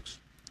these folks.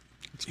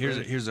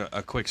 Here's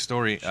a quick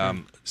story.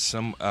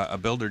 Sure. A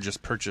builder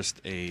just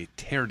purchased a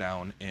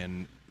teardown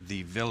in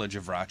the village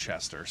of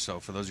Rochester. So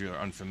for those of you who are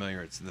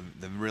unfamiliar, it's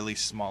the really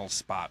small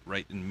spot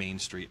right in Main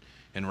Street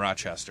in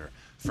Rochester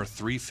for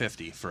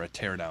 $350 for a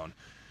teardown.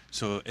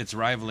 So it's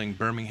rivaling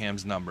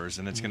Birmingham's numbers,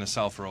 and it's going to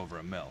sell for over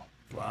 $1 million.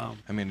 Wow.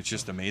 I mean, it's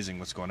just amazing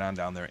what's going on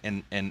down there.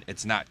 And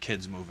it's not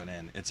kids moving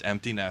in. It's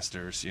empty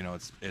nesters.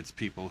 It's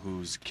people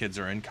whose kids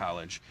are in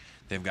college.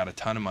 They've got a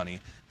ton of money.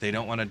 They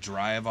don't want to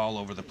drive all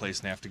over the place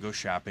and have to go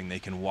shopping. They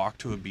can walk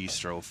to a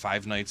bistro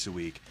 5 nights a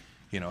week,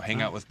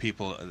 hang out with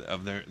people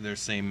of their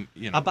same,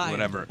 I'll buy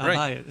whatever. It. I'll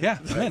buy it. Yeah.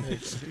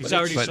 He's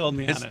already sold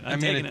me on it. I'm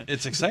taking it.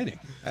 It's exciting.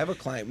 I have a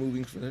client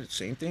moving for the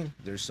same thing.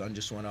 Their son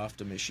just went off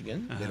to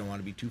Michigan. They don't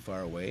want to be too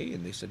far away.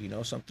 And they said,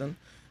 something?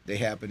 They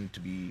happen to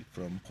be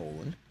from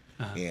Poland.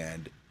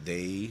 And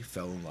they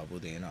fell in love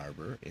with Ann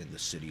Arbor and the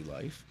city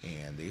life,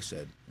 and they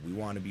said, we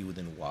want to be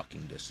within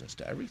walking distance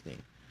to everything,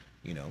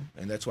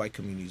 and that's why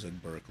communities like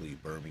Berkeley,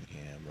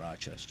 Birmingham,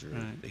 Rochester,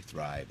 they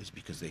thrive, is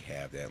because they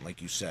have that. And like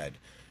you said,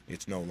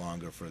 it's no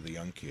longer for the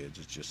young kids,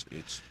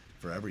 it's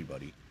for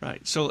everybody.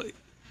 Right. So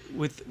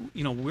with,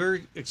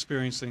 we're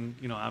experiencing,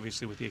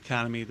 obviously with the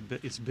economy,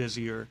 it's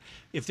busier.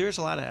 If there's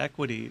a lot of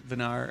equity,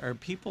 Venar, are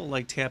people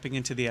like tapping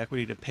into the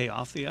equity to pay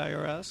off the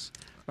IRS?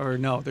 Or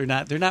no, they're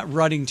not. They're not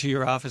running to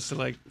your office to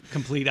like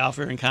complete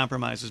offer and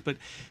compromises. But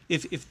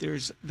if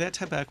there's that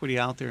type of equity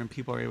out there and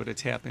people are able to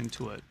tap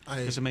into it,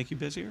 does it make you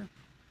busier?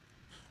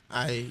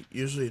 I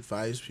usually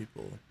advise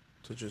people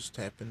to just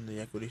tap into the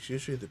equity. It's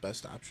usually the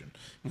best option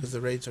because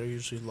the rates are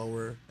usually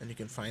lower and you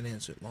can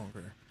finance it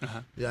longer.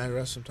 The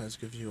IRS sometimes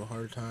gives you a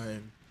hard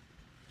time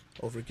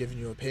over giving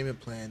you a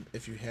payment plan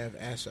if you have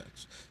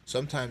assets.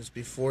 Sometimes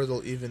before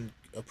they'll even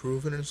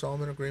approve an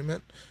installment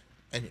agreement,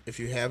 and if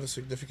you have a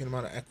significant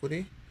amount of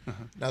equity,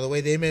 now the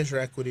way they measure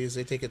equity is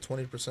they take a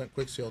 20%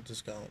 quick sale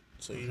discount.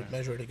 So you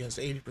measure it against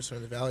 80%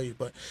 of the value.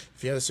 But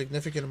if you have a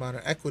significant amount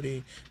of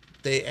equity,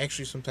 they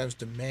actually sometimes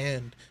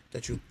demand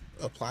that you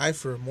apply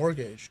for a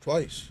mortgage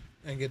twice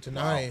and get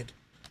denied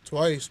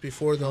twice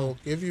before they'll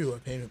give you a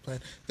payment plan.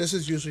 This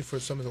is usually for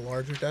some of the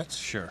larger debts.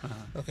 Sure.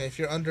 Okay, if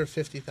you're under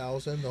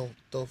 $50,000,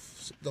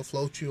 they'll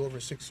float you over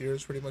 6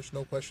 years, pretty much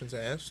no questions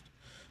asked.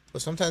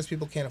 But sometimes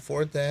people can't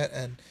afford that,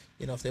 and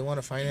if they want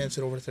to finance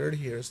it over 30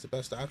 years, the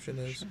best option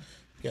is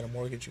get a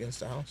mortgage against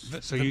the house.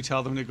 So you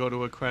tell them to go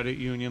to a credit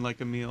union like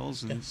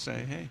Emil's and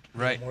say, hey,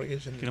 right,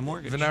 get a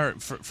mortgage.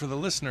 Venar, for the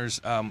listeners,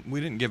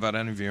 we didn't give out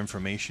any of your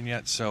information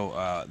yet,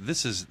 so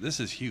this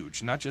is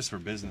huge, not just for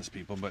business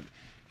people, but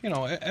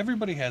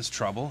everybody has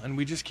trouble, and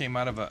we just came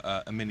out of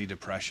a mini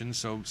depression,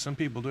 so some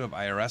people do have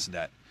IRS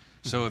debt.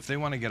 So if they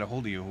want to get a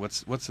hold of you,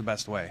 what's the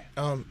best way?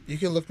 You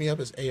can look me up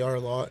as AR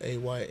Law,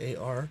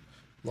 AYAR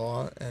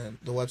Law, and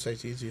the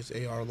website's easy. It's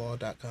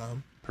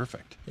arlaw.com.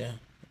 Perfect. Yeah.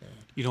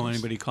 You don't want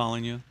anybody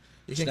calling you?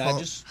 It's not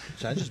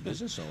just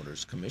business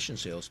owners, commission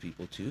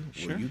salespeople too.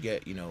 Where you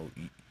get,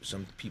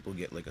 some people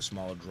get like a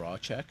small draw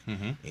check,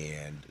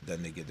 and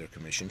then they get their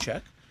commission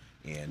check.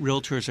 And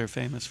realtors are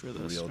famous for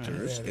this.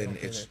 Realtors, right? and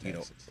it's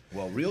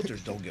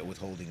realtors don't get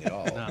withholding at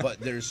all. No. But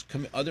there's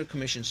other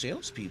commission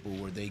salespeople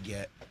where they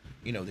get,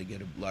 they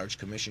get a large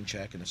commission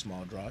check and a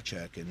small draw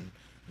check, and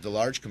the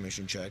large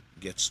commission check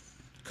gets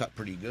cut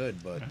pretty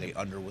good, but they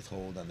under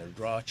withhold on their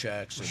draw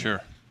checks. And,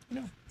 Sure.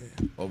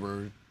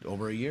 Over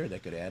a year,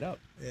 that could add up.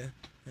 Yeah.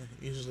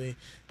 Usually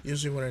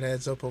when it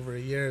adds up over a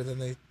year, then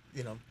they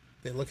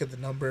look at the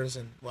numbers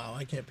and, wow,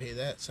 I can't pay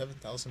that,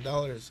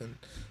 $7,000, and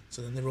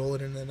so then they roll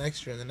it into the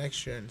next year, and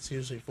it's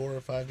usually 4 or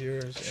 5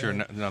 years. Sure,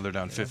 now they're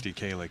down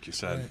 $50K, like you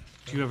said. Right.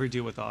 Do you ever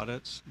deal with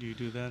audits? Do you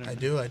do that? I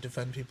do. I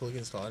defend people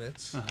against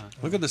audits.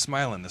 Look at the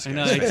smile in this guy.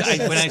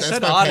 When I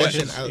said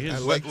audits,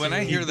 when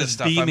I hear this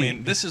stuff, I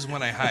mean, this is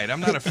when I hide.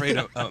 I'm not afraid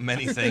of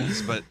many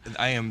things, but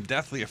I am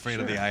definitely afraid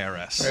of the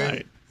IRS.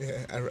 Right.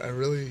 Yeah, I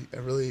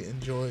really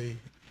enjoy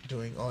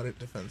doing audit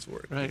defense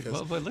work. Right.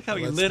 Well, but look how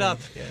you lit up.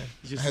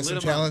 Yeah. I had some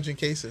challenging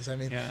cases. I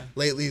mean,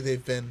 lately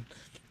they've been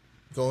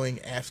going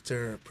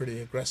after pretty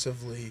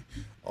aggressively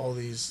all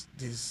these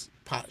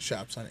pot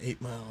shops on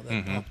 8 Mile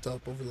that popped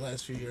up over the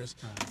last few years.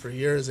 For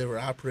years they were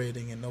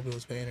operating and nobody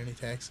was paying any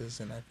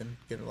taxes, and I've been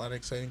getting a lot of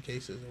exciting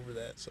cases over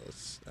that. So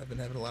I've been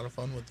having a lot of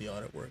fun with the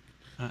audit work.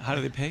 How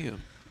do they pay you?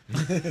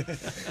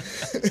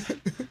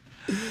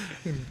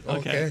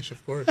 All cash,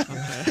 of course.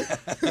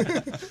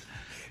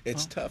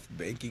 It's tough.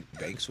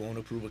 Banks won't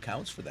approve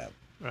accounts for them.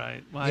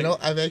 Right. Well,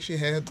 I've actually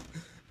had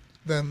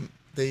them.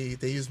 They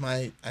use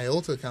my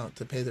IOLTA account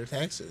to pay their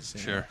taxes.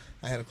 Sure.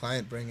 I had a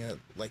client bring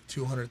like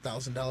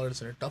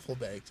 $200,000 in her duffel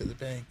bag to the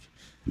bank.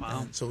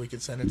 Wow. And so we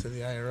could send it to the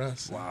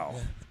IRS. Wow.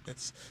 Yeah,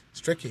 it's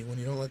tricky when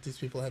you don't let these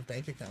people have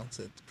bank accounts.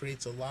 It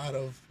creates a lot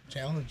of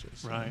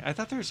challenges. Right. I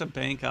thought there was a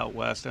bank out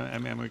west. I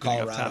mean, we're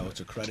Colorado.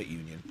 It's a credit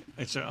union.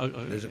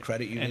 There's a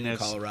credit union in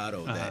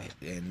Colorado,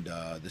 and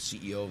the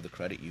CEO of the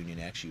credit union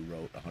actually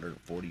wrote a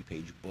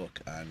 140-page book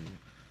on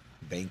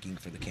banking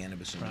for the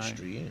cannabis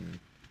industry, and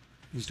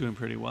he's doing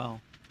pretty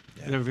well.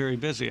 Yeah. They're very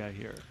busy, I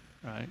hear.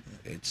 Right.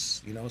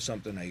 It's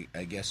something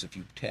I guess if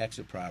you tax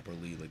it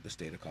properly, like the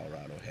state of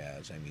Colorado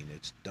has, I mean,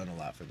 it's done a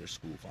lot for their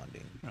school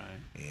funding. Right.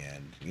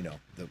 And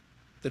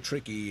the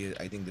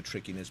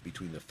trickiness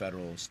between the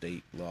federal and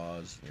state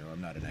laws. I'm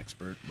not an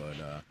expert, but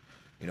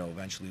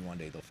eventually one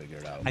day they'll figure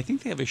it out. I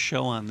think they have a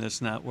show on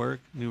this network,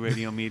 New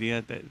Radio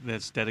Media,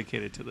 that's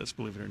dedicated to this.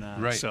 Believe it or not.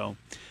 Right. So.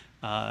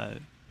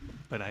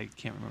 But I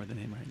can't remember the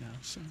name right now.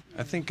 So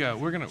I think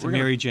we're gonna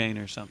Mary Jane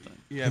or something.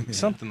 Yeah,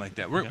 something like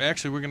that. We're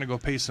gonna go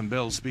pay some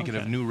bills. Speaking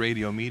of New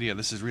Radio Media,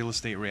 this is Real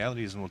Estate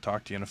Realities, and we'll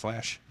talk to you in a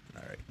flash.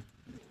 All right.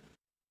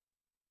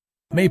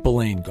 Maple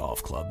Lane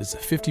Golf Club is a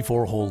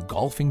 54-hole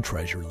golfing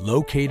treasure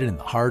located in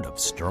the heart of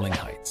Sterling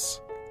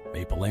Heights.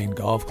 Maple Lane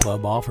Golf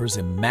Club offers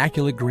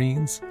immaculate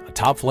greens, a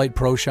top-flight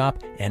pro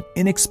shop, and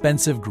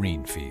inexpensive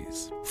green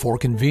fees. For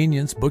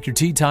convenience, book your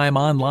tee time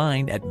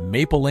online at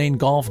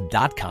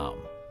maplelanegolf.com.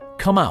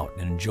 Come out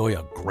and enjoy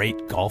a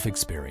great golf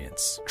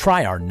experience.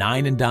 Try our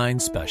 9 and Dine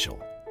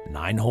special.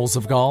 9 holes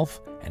of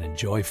golf and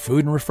enjoy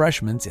food and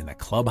refreshments in the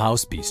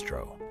Clubhouse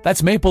Bistro.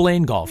 That's Maple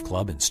Lane Golf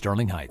Club in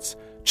Sterling Heights.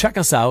 Check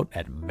us out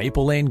at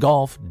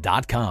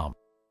maplelanegolf.com.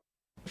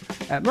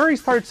 At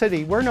Murray's Part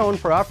City, we're known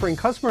for offering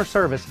customer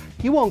service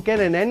you won't get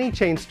in any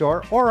chain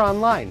store or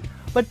online.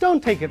 But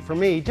don't take it from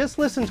me, just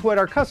listen to what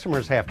our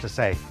customers have to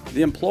say.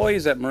 The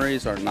employees at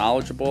Murray's are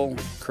knowledgeable,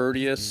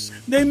 courteous.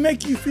 They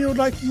make you feel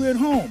like you're at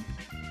home.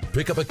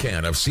 Pick up a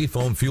can of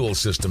Seafoam Fuel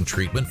System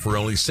treatment for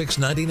only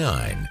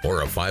 $6.99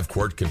 or a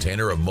 5-quart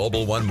container of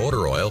Mobil 1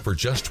 motor oil for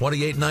just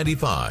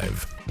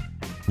 $28.95.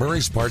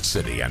 Murray's Part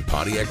City and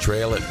Pontiac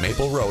Trail at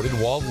Maple Road in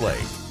Walled Lake.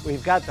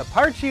 We've got the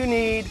parts you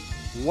need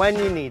when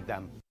you need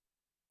them.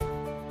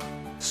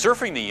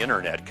 Surfing the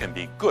internet can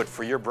be good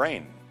for your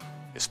brain,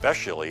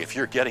 especially if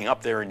you're getting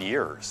up there in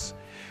years.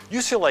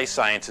 UCLA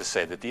scientists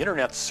say that the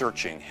internet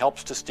searching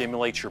helps to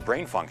stimulate your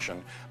brain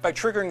function by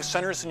triggering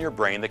centers in your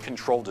brain that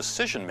control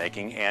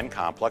decision-making and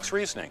complex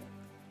reasoning.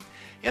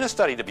 In a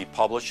study to be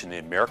published in the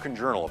American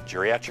Journal of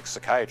Geriatric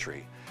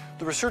Psychiatry,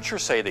 the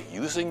researchers say that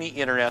using the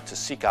internet to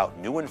seek out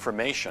new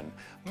information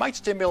might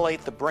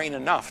stimulate the brain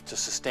enough to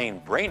sustain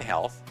brain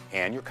health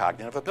and your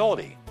cognitive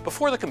ability.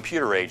 Before the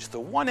computer age, the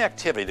one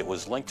activity that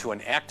was linked to an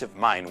active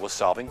mind was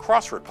solving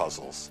crossword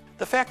puzzles.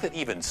 The fact that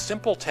even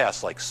simple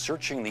tasks like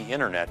searching the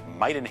internet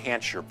might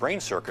enhance your brain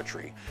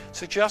circuitry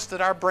suggests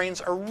that our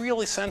brains are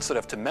really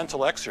sensitive to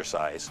mental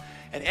exercise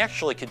and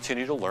actually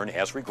continue to learn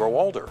as we grow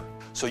older.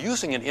 So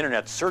using an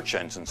internet search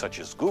engine such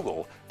as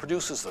Google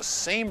produces the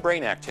same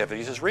brain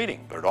activities as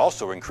reading, but it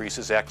also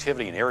increases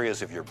activity in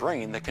areas of your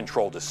brain that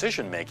control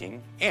decision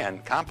making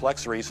and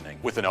complex reasoning.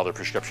 With another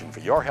prescription for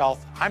your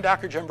health, I'm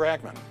Dr. Jim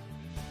Bragman.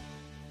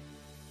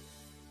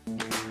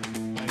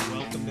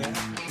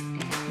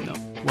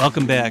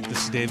 Welcome back.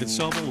 This is David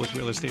Soble with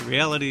Real Estate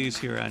Realities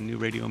here on New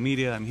Radio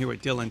Media. I'm here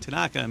with Dylan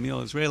Tanaka,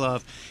 Emil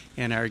Izrailov,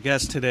 and our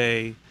guest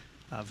today,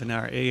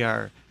 Venar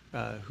Ayar,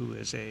 who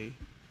is a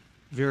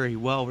very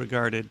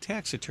well-regarded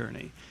tax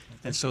attorney.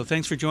 And so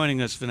thanks for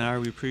joining us,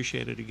 Venar. We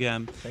appreciate it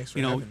again. Thanks for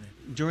having me.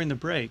 During the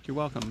break, you're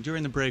welcome.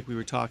 During the break, we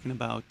were talking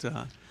about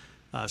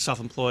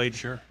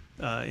self-employed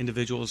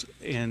individuals,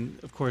 and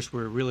of course,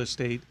 we're real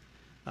estate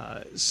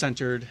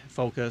centered,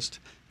 focused,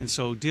 and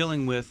so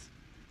dealing with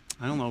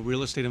I don't know,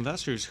 real estate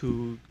investors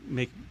who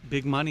make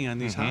big money on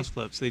these house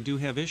flips, they do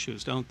have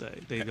issues, don't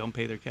they? They don't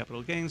pay their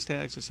capital gains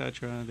tax,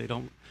 etc. They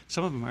don't.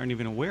 Some of them aren't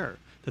even aware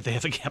that they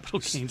have a capital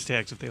gains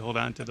tax if they hold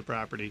on to the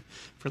property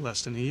for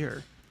less than a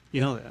year.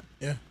 You know that?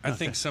 Yeah. I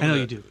think some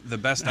of the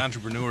best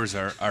entrepreneurs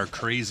are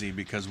crazy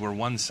because we're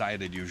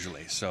one-sided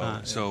usually.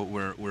 So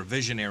we're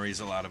visionaries,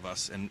 a lot of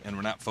us, and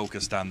we're not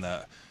focused on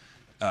the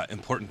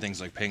important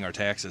things like paying our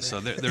taxes. So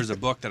there's a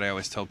book that I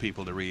always tell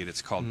people to read.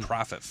 It's called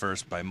Profit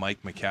First by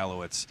Mike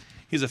Michalowicz.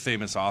 He's a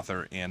famous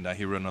author, and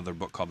he wrote another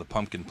book called The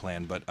Pumpkin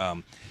Plan. But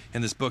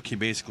in this book, he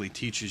basically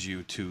teaches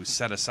you to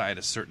set aside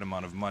a certain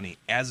amount of money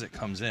as it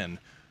comes in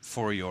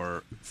for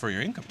your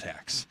income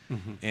tax.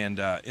 And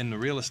in the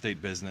real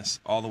estate business,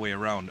 all the way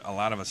around, a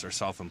lot of us are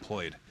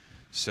self-employed.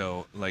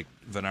 So like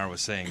Venar was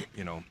saying,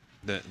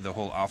 the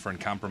whole offer and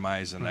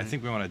compromise, and I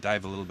think we want to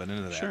dive a little bit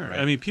into that. Sure. Right?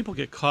 I mean, people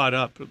get caught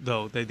up,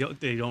 though. They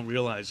don't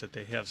realize that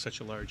they have such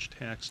a large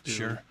tax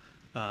due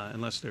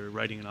unless they're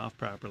writing it off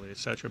properly,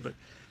 etc. But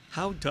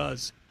how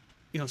does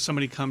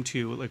somebody come to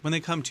you, like when they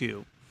come to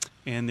you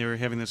and they're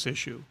having this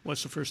issue,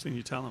 what's the first thing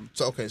you tell them?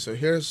 So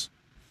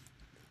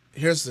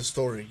here's the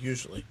story.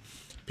 Usually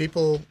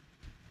people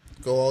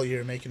go all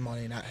year making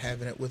money, not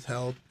having it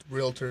withheld.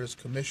 Realtors,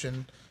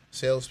 commission,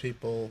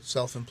 salespeople,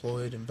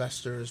 self-employed,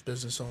 investors,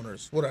 business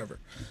owners, whatever.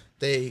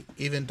 They,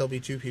 even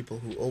W-2 people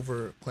who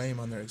overclaim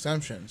on their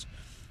exemptions,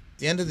 at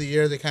the end of the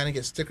year they kind of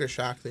get sticker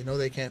shock. They know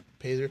they can't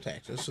pay their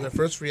taxes, so their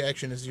first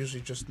reaction is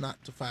usually just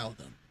not to file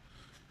them,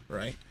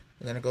 right?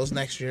 And then it goes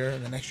next year,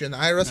 and the next year, and the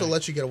IRS will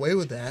let you get away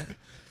with that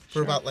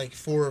for about like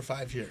 4 or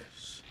 5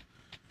 years.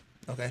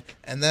 Okay,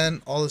 and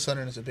then all of a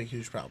sudden it's a big,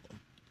 huge problem.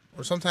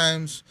 Or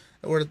sometimes,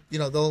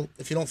 they'll,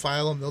 if you don't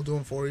file them, they'll do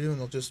them for you, and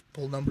they'll just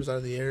pull numbers out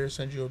of the air,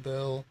 send you a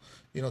bill,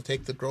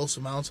 take the gross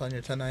amounts on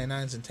your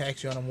 1099s and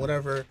tax you on them,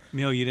 whatever.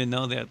 Emil, you didn't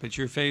know that, but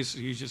your face,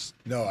 you just...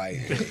 No,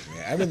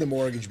 I'm in the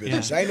mortgage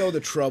business. Yeah. I know the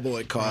trouble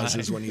it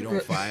causes when you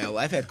don't file.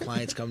 I've had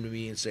clients come to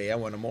me and say, I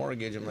want a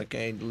mortgage. I'm like,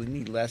 hey, do we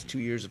need the last 2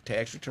 years of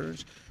tax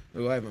returns?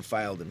 Well, I haven't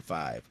filed in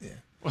 5. Yeah.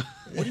 What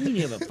do you mean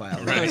you haven't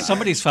filed? Right.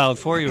 Somebody's filed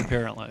for you,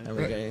 apparently.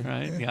 Okay.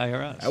 Right? The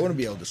IRS. I wouldn't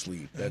be able to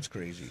sleep. That's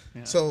crazy.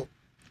 Yeah. So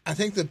I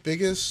think the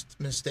biggest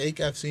mistake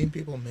I've seen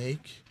people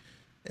make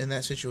in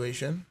that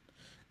situation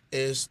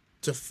is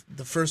the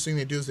first thing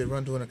they do is they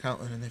run to an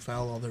accountant and they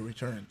file all their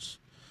returns.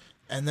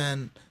 And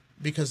then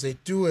because they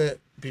do it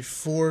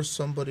before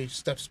somebody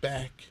steps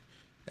back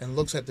and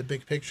looks at the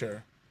big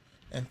picture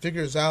and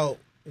figures out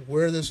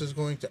where this is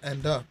going to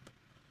end up.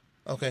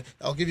 Okay,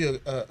 I'll give you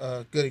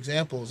a good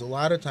example. A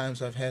lot of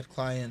times I've had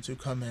clients who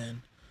come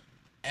in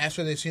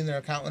after they've seen their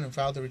accountant and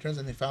filed their returns,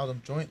 and they filed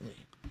them jointly.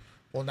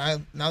 Well,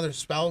 now their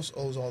spouse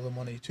owes all the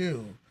money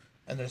too,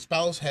 and their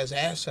spouse has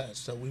assets,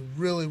 so we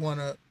really want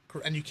to,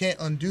 and you can't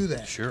undo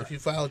that. Sure. If you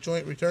file a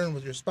joint return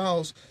with your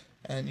spouse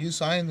and you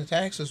sign the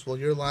taxes, well,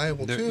 you're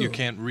liable too. You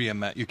can't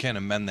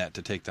amend that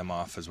to take them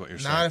off, is what you're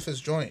saying. Not if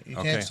it's joint. You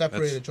can't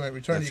separate a joint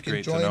return. You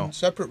can join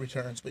separate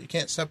returns, but you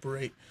can't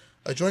separate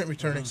a joint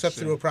return except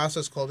through a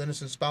process called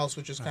innocent spouse,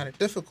 which is kind of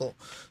difficult.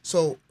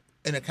 So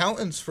an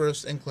accountant's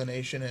first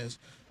inclination is,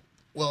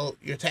 well,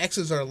 your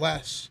taxes are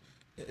less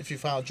if you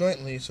file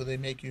jointly, so they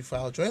make you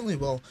file jointly.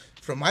 Well,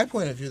 from my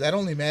point of view, that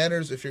only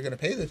matters if you're going to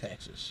pay the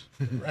taxes,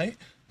 right?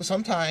 But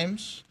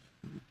sometimes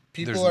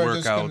people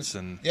There's are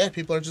workouts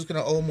people are just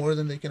going to owe more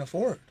than they can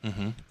afford.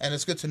 And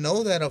it's good to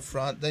know that up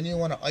front. Then you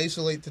want to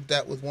isolate the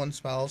debt with one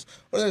spouse,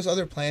 or there's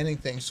other planning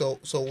things. So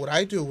what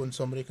I do when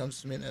somebody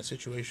comes to me in that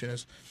situation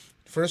is,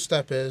 first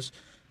step is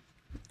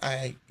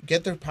I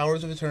get their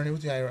powers of attorney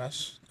with the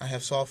IRS. I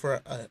have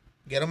software,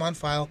 get them on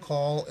file,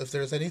 call. If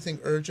there's anything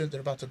urgent,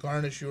 they're about to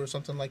garnish you or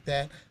something like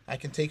that, I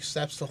can take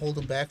steps to hold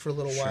them back for a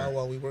little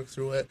while we work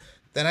through it.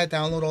 Then I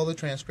download all the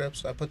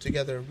transcripts. I put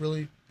together a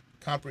really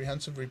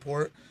comprehensive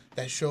report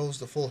that shows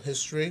the full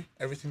history,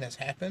 everything that's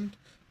happened,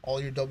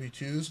 all your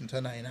W-2s and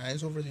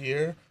 1099s over the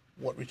year,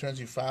 what returns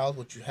you filed,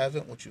 what you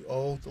haven't, what you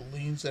owe, the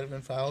liens that have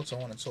been filed, so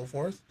on and so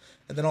forth.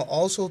 And then I'll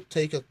also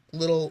take a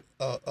little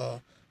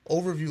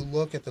overview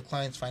look at the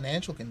client's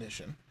financial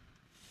condition,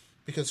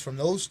 because from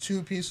those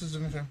two pieces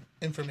of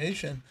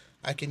information,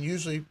 I can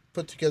usually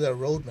put together a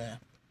roadmap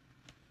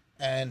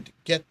and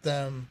get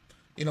them,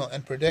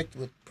 and predict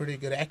with pretty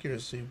good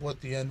accuracy what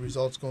the end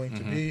result's going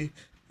to be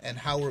and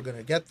how we're going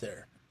to get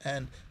there.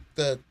 And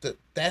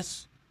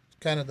that's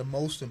kind of the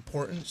most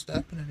important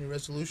step in any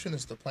resolution,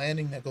 is the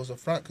planning that goes up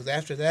front, because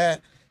after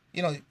that,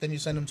 then you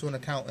send them to an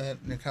accountant,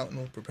 and the accountant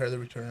will prepare the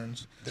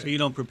returns. So you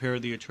don't prepare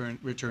the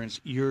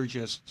returns, you're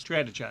just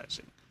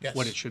strategizing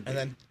what it should be. And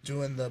then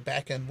doing the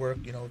back-end work,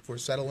 if we're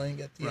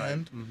settling at the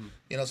end.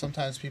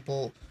 Sometimes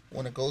people,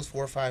 when it goes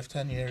 4, 5,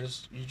 10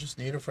 years, you just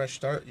need a fresh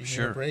start. You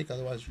need a break,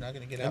 otherwise you're not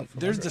going to get out from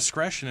There's under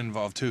discretion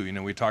involved,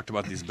 too. We talked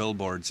about these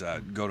billboards,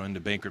 go into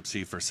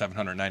bankruptcy for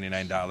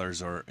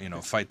 $799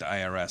 or, fight the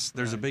IRS.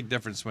 There's a big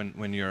difference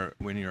when you're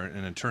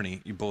an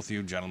attorney. Both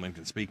you gentlemen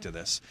can speak to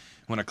this.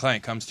 When a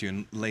client comes to you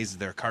and lays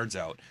their cards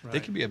out, they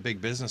could be a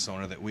big business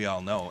owner that we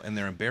all know, and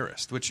they're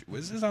embarrassed, which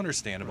is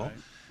understandable.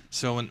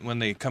 So when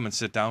they come and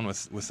sit down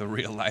with a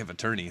real live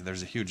attorney,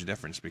 there's a huge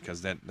difference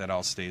because that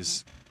all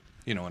stays,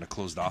 in a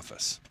closed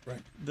office.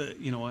 Right.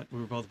 You know what? We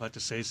were both about to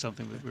say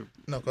something.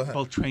 No, go ahead.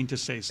 Both trained to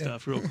say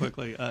stuff real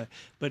quickly.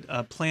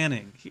 But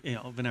planning,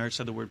 Venar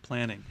said the word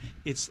planning.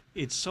 It's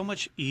so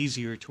much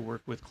easier to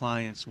work with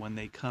clients when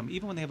they come,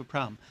 even when they have a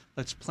problem.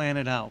 Let's plan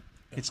it out.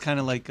 Yeah. It's kind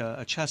of like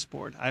a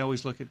chessboard. I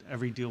always look at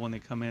every deal when they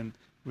come in,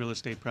 real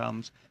estate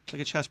problems, it's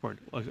like a chessboard.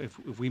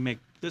 If we make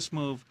this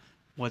move,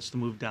 what's the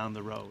move down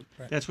the road?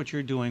 Right. That's what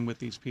you're doing with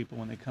these people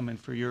when they come in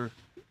for your,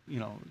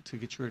 to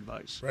get your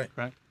advice. Right.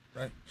 Correct?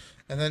 Right.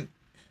 And then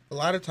a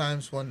lot of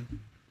times when,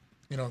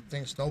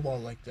 things snowball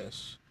like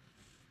this,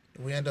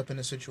 we end up in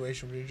a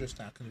situation where you're just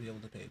not going to be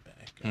able to pay it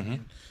back. I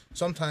mean,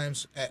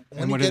 sometimes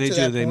when what you do get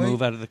they to do? They point,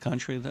 move out of the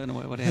country then?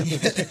 What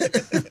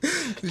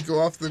happens? You go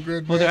off the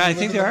grid. Well, I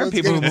think there are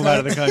people who move out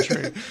of the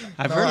country.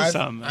 I've heard of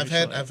some. I've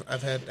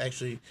had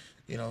actually,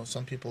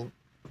 some people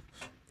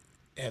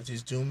have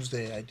these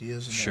doomsday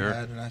ideas in their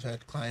head, and I've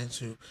had clients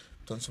who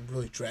done some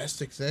really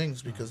drastic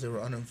things because they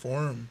were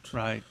uninformed.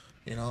 Right.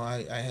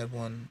 I had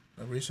one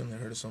recently. I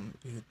heard of some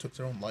who took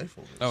their own life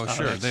over. Oh,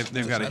 sure.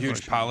 They've got a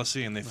huge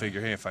policy, and they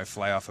figure, hey, if I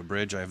fly off a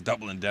bridge, I have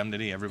double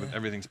indemnity.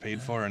 Everything's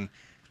paid for, and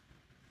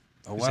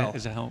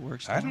is that how it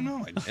works? I don't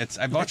know.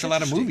 I've watched a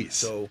lot of movies.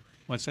 So,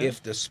 what's that?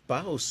 If the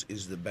spouse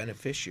is the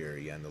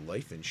beneficiary on the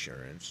life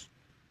insurance,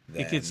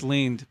 it gets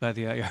leaned by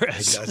the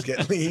IRS. It does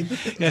get leaned.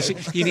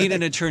 Yes, you need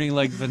an attorney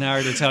like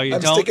Venar to tell you.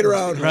 I'm sticking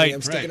around. Right,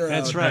 I'm sticking around.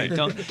 That's right.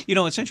 Don't.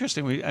 It's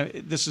interesting.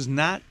 This is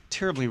not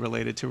terribly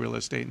related to real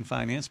estate and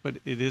finance, but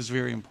it is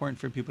very important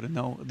for people to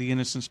know the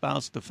innocent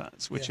spouse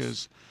defense, which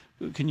is.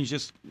 Can you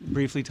just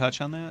briefly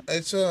touch on that?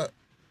 It's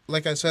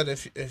like I said,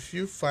 if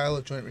you file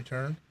a joint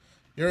return,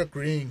 you're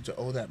agreeing to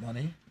owe that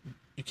money.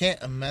 You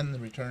can't amend the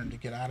return to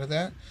get out of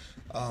that.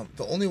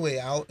 The only way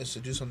out is to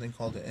do something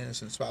called the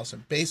innocent spouse.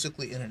 And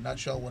basically, in a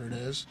nutshell, what it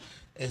is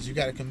you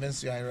got to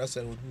convince the IRS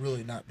that it would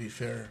really not be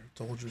fair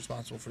to hold you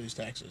responsible for these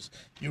taxes.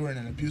 You were in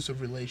an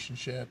abusive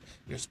relationship.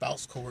 Your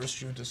spouse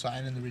coerced you into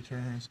signing the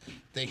returns.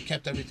 They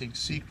kept everything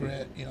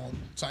secret,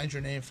 signed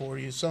your name for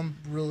you. Some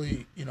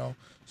really,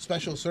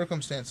 special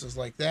circumstances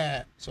like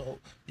that. So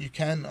you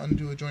can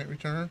undo a joint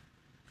return.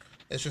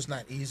 It's just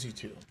not easy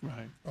to.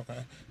 Right.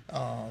 Okay.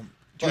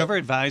 Do you ever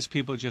advise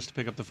people just to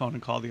pick up the phone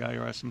and call the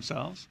IRS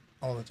themselves?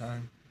 All the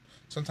time.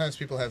 Sometimes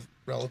people have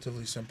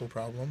relatively simple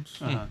problems.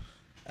 Uh-huh.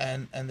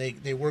 And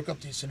they work up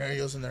these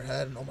scenarios in their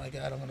head, and oh my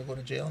God, I'm going to go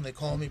to jail. And they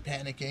call me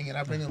panicking, and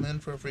I bring them in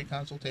for a free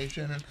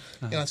consultation.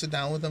 And I sit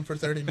down with them for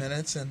 30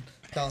 minutes and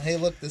tell them, hey,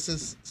 look, this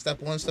is step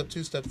 1, step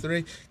 2, step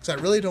 3. Because I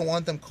really don't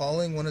want them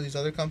calling one of these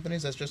other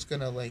companies that's just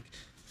going to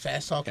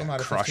fast talk them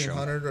out of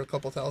 $1,500 or a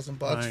couple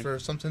 $1,000 for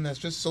something that's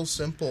just so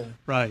simple.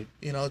 Right.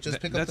 Just pick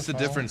up the phone. That's the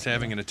difference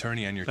having an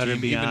attorney on your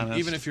team.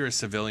 Even if you're a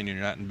civilian and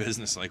you're not in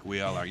business like we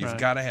all are, you've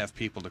got to have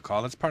people to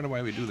call. That's part of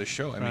why we do this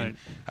show. I mean,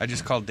 I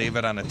just called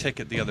David on a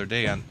ticket the other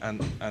day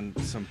on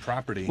some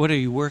property. What, are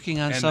you working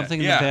on something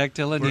in the back,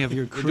 Dylan? You have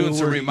your crew. We're doing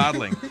some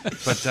remodeling.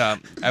 But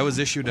I was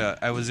issued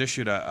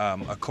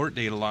a court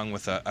date along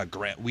with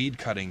a weed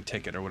cutting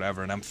ticket or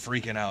whatever, and I'm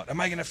freaking out.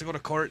 Am I going to have to go to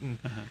court? And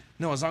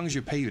no, as long as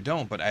you pay, you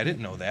don't. But I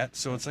didn't know that,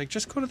 so it's like,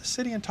 just go to the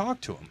city and talk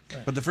to them.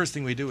 Right. But the first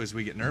thing we do is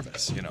we get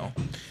nervous,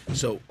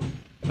 So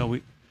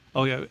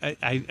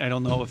I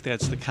don't know if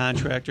that's the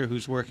contractor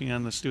who's working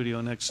on the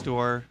studio next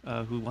door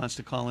who wants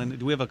to call in.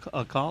 Do we have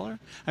a caller?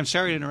 I'm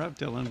sorry to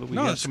interrupt, Dylan, but we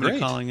have somebody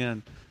calling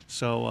in.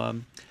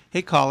 So,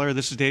 hey, caller,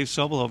 this is Dave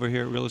Soble over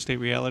here at Real Estate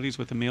Realities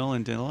with Emil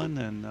and Dylan,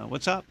 and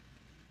what's up?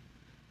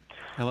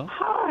 Hello?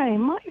 Hi,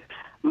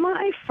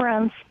 my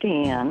friend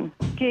Stan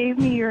gave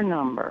me your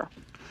number.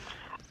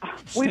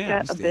 We've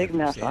got a big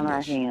mess on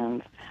our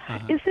hands.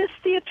 Is this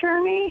the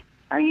attorney?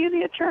 Are you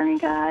the attorney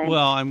guy?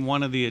 Well, I'm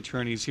one of the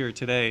attorneys here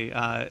today.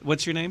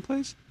 What's your name,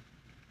 please?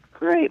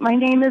 Great. My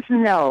name is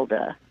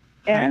Nelda.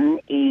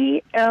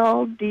 Nelda.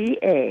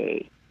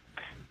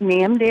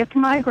 Named after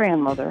my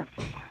grandmother.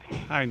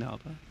 Hi,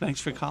 Nelda.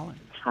 Thanks for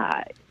calling.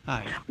 Hi.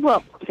 Hi.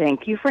 Well,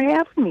 thank you for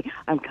having me.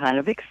 I'm kind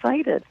of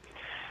excited.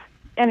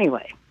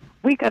 Anyway,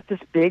 we got this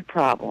big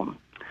problem.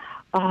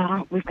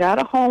 We've got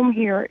a home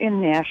here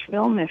in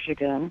Nashville,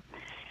 Michigan,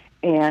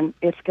 and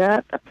it's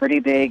got a pretty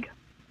big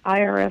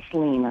IRS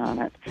lien on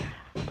it.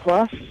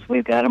 Plus,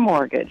 we've got a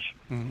mortgage,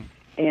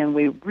 and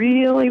we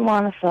really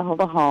want to sell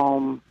the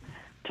home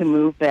to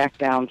move back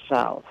down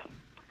south.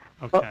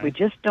 Okay. But we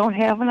just don't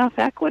have enough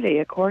equity,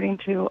 according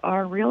to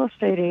our real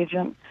estate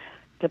agent,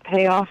 to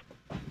pay off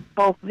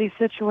both of these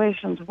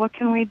situations. What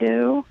can we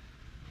do?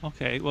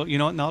 Okay. Well, you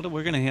know what, Nelda?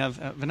 We're going to have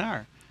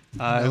Venar,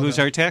 who's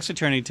our tax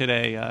attorney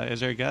today,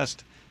 as our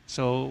guest.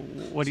 So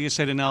what do you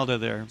say to Nelda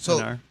there,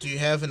 Venar? Do you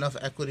have enough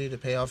equity to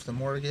pay off the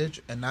mortgage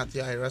and not the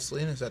IRS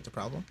lien? Is that the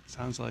problem?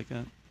 Sounds like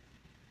it.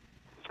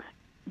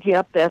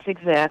 Yep, that's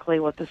exactly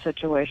what the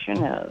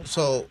situation is.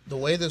 So the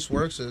way this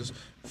works is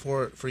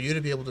for you to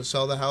be able to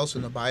sell the house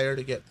and the buyer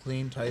to get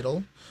clean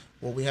title,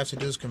 what we have to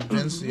do is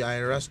convince the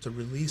IRS to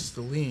release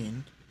the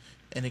lien,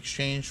 in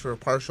exchange for a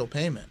partial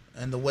payment.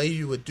 And the way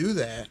you would do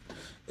that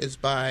is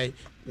by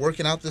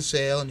working out the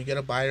sale, and you get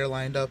a buyer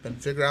lined up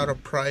and figure out a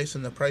price,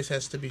 and the price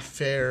has to be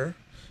fair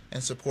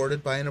and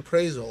supported by an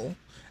appraisal.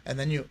 And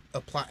then you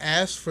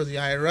ask for the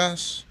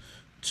IRS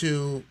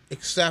to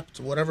accept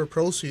whatever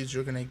proceeds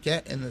you're going to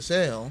get in the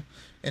sale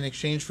in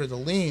exchange for the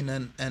lien.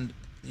 And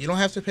you don't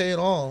have to pay it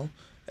all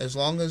as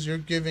long as you're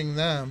giving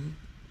them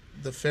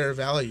the fair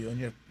value,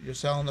 and you're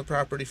selling the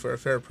property for a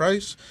fair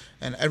price,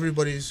 and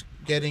everybody's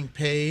getting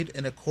paid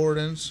in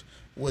accordance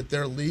with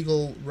their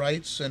legal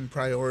rights and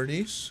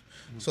priorities.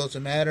 So it's a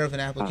matter of an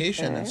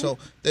application. Okay. And so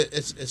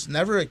it's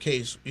never a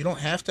case, you don't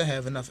have to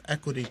have enough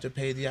equity to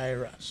pay the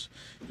IRS.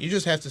 You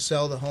just have to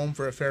sell the home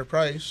for a fair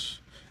price.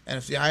 And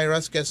if the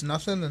IRS gets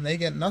nothing, then they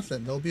get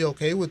nothing. They'll be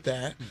okay with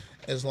that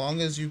as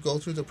long as you go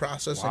through the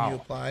process and you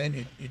apply and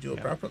you do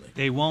it properly.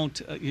 They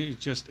won't,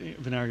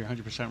 Venar, you're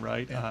 100%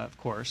 right, of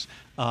course.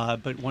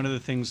 But one of the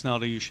things now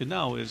that you should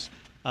know is,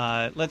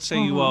 let's say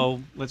you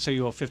owe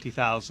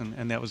 $50,000,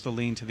 and that was the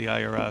lien to the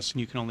IRS, and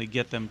you can only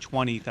get them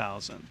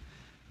 $20,000.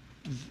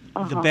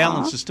 The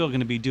balance is still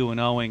going to be due and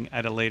owing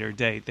at a later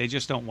date. They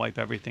just don't wipe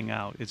everything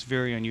out. It's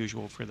very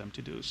unusual for them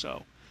to do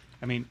so.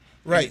 I mean,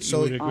 right? You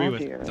would agree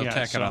with they'll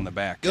tack it on the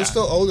back. You'll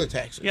still owe the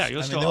taxes. Yeah,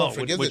 you'll still they owe. won't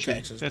forgive the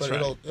taxes, That's but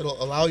right.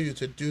 it'll allow you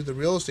to do the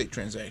real estate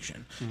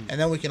transaction, and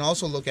then we can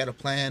also look at a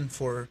plan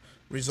for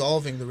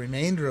resolving the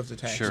remainder of the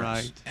taxes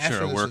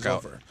after this is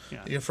over.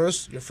 Yeah. Your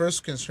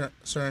first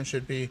concern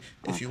should be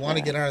if you want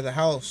to get out of the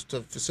house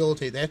to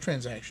facilitate that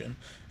transaction,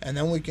 and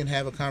then we can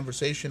have a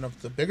conversation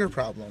of the bigger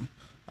problem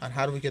on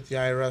how do we get the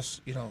IRS,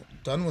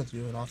 done with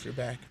you and off your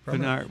back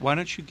permanently. Venar, why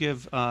don't you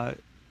give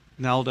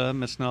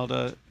Miss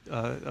Nelda,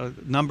 a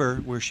number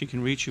where she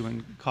can reach you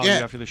and call you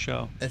after the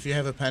show? If you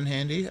have a pen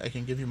handy, I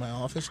can give you my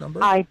office number.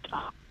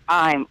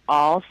 I'm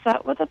all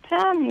set with a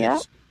pen.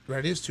 Yep.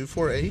 Ready? It's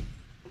 248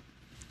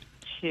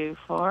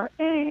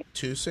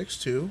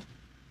 262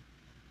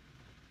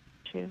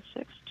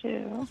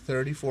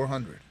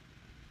 3400.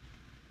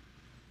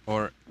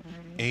 Or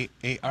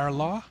AR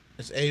Law?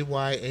 It's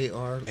AYAR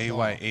Law.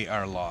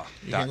 AYAR Law.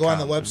 You can go on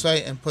the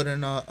website and put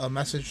in a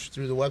message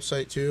through the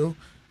website too,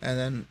 and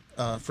then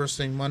first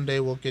thing Monday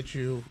we'll get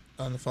you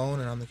on the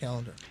phone and on the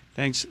calendar.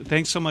 Thanks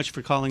so much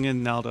for calling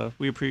in, Nelda.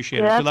 We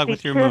appreciate it. Good luck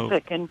with your move.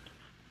 And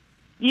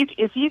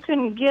if you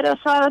can get us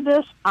out of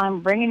this,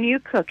 I'm bringing you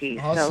cookies.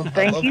 Awesome. So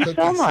thank you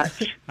so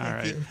much. All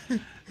right.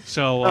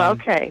 So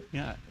okay.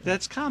 Yeah,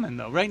 that's common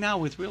though. Right now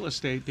with real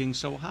estate being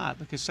so hot,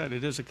 like I said,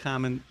 it is a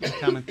common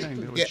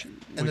thing that which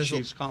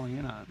she's calling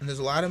in on. And there's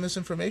a lot of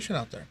misinformation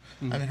out there.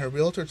 I mean, her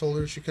realtor told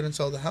her she couldn't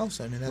sell the house.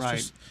 I mean, that's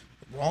just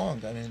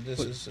wrong. I mean, this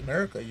is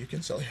America. You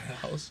can sell your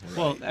house.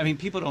 Well, I mean,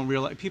 people don't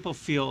realize. People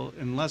feel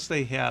unless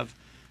they have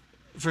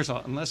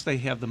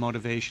the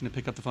motivation to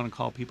pick up the phone and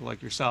call people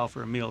like yourself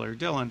or Emil or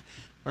Dylan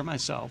or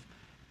myself,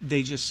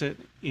 they just sit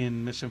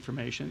in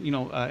misinformation.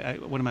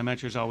 One of my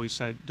mentors always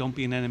said, don't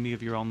be an enemy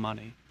of your own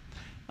money.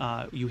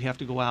 You have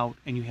to go out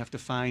and you have to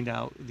find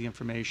out the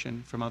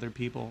information from other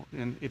people.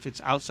 And if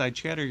it's outside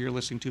chatter you're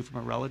listening to from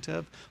a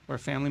relative or a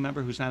family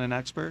member who's not an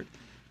expert,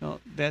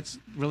 that's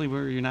really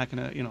where you're not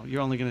going to,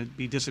 you're only going to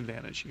be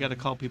disadvantaged. You got to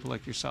call people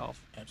like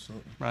yourself.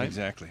 Absolutely. Right?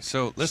 Exactly.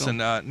 So listen,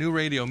 New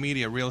Radio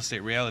Media Real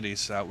Estate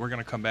Realities, we're going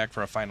to come back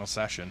for a final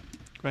session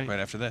right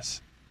after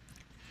this.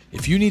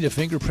 If you need a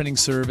fingerprinting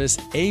service,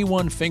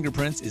 A1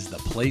 Fingerprints is the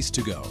place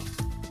to go.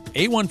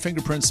 A1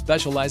 Fingerprints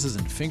specializes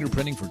in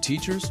fingerprinting for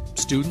teachers,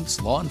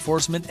 students, law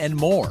enforcement, and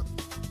more.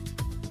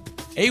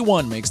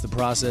 A1 makes the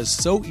process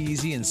so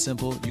easy and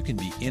simple you can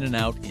be in and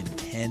out in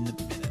 10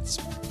 minutes.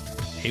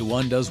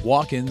 A1 does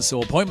walk-ins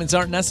so appointments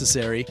aren't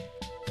necessary.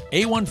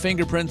 A1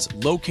 Fingerprints,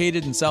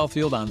 located in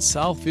Southfield on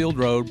Southfield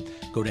Road.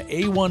 Go to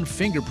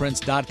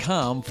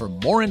a1fingerprints.com for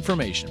more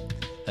information.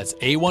 That's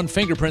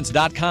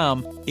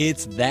a1fingerprints.com.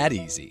 It's that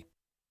easy.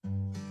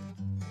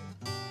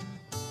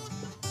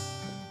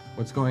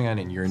 What's going on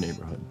in your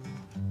neighborhood?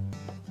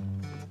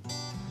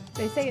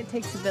 They say it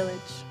takes a village.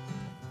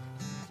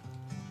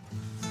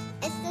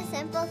 It's the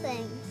simple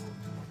things.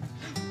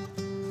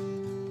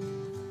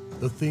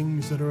 The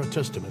things that are a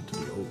testament to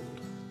the old.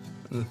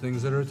 And the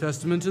things that are a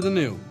testament to the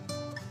new.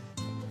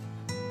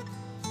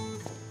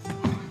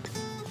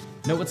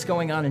 Know what's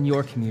going on in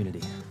your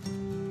community.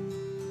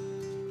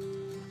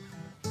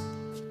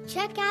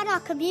 Check out our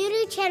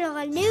community channel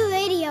on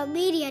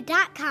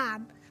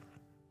newradiomedia.com.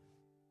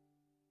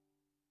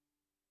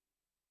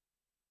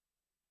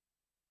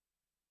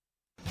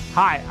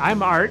 Hi,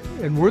 I'm Art,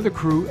 and we're the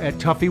crew at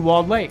Tuffy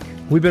Walled Lake.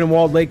 We've been in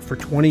Walled Lake for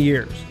 20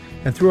 years,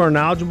 and through our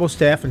knowledgeable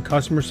staff and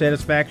customer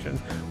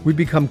satisfaction, we've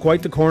become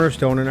quite the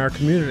cornerstone in our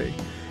community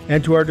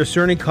and to our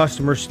discerning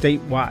customers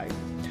statewide.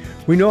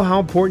 We know how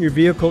important your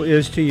vehicle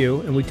is to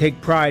you, and we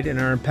take pride in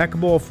our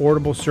impeccable,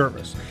 affordable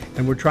service,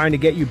 and we're trying to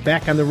get you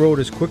back on the road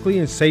as quickly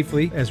and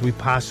safely as we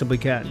possibly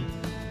can.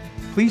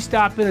 Please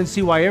stop in and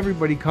see why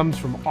everybody comes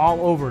from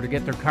all over to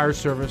get their cars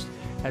serviced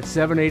at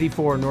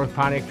 784 North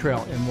Pontiac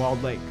Trail in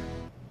Walled Lake.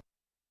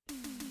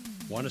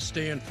 Want to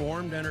stay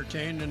informed,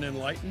 entertained, and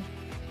enlightened?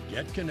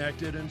 Get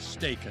connected and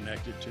stay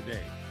connected today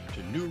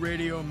to New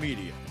Radio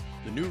Media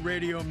The new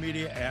Radio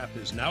Media app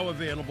is now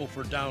available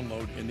for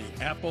download in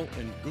the Apple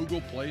and Google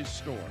Play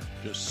Store.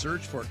 Just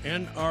search for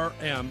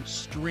NRM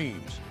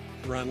Streams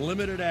for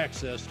unlimited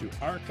access to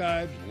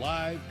archived,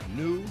 live,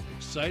 new,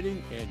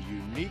 exciting, and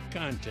unique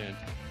content.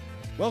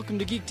 Welcome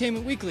to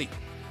Geektainment Weekly.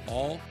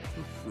 All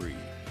for free.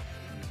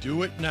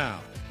 Do it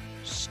now.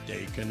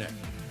 Stay connected.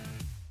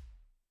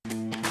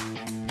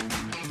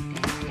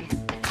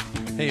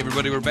 Hey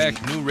everybody, we're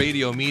back. New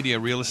Radio Media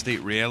Real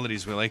Estate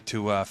Realities. We like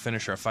to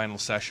finish our final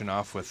session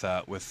off with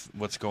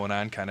what's going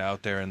on kind of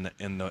out there in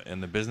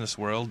the business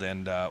world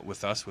and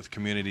with us with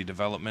community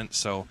development.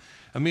 So,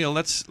 Emil,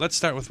 let's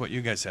start with what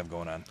you guys have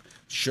going on.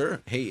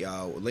 Sure. Hey,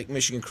 Lake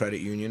Michigan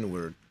Credit Union,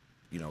 we're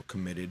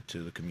committed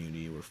to the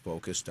community. We're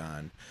focused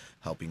on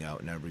helping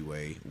out in every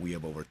way. We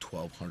have over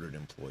 1,200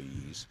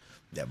 employees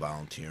that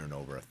volunteer in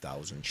over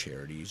 1,000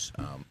 charities.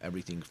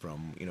 Everything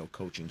from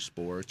coaching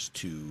sports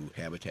to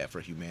Habitat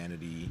for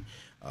Humanity.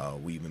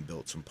 We even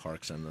built some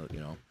parks on the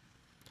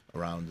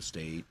around the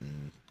state,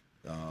 and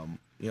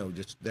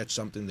just that's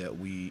something that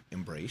we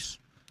embrace.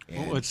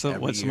 And what's the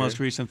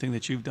most recent thing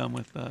that you've done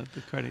with the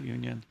credit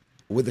union?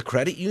 With the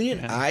credit union,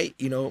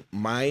 yeah.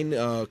 Mine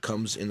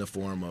comes in the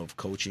form of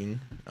coaching,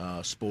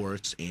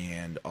 sports,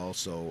 and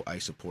also I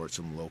support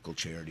some local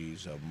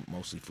charities,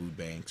 mostly food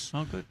banks.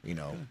 Oh, good.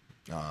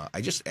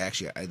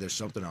 There's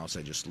something else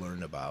I just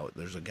learned about.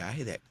 There's a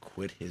guy that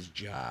quit his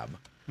job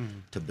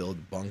to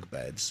build bunk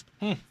beds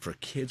for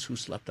kids who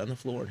slept on the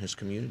floor in his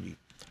community.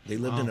 They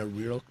lived in a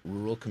real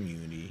rural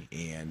community,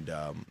 and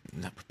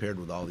not prepared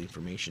with all the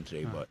information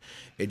today, but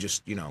it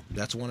just,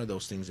 that's one of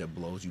those things that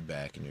blows you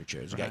back in your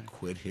chair. This guy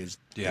quit his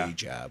day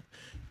job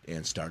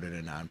and started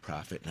a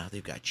nonprofit. Now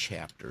they've got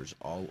chapters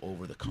all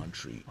over the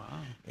country. Wow.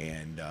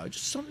 And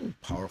just something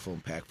powerful,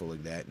 impactful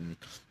like that.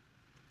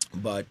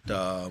 But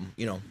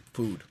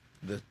food,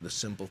 the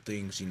simple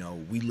things,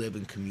 we live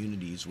in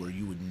communities where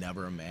you would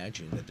never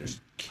imagine that there's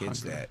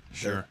kids that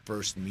their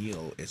first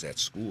meal is at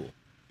school.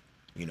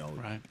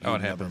 Right. You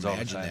it happens all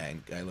the time. that.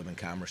 And I live in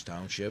Commerce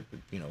Township,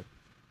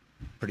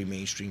 pretty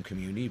mainstream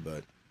community,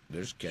 but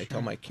I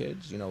tell my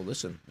kids,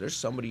 listen, there's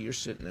somebody you're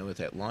sitting there with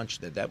at lunch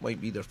that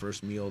might be their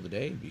first meal of the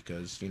day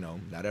because,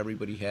 not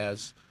everybody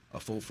has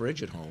a full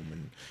fridge at home.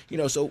 And,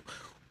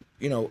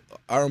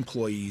 our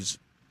employees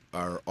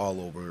are all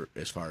over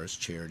as far as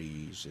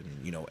charities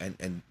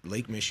and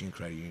Lake Michigan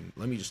Credit Union.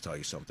 Let me just tell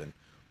you something.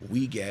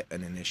 We get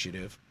an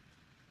initiative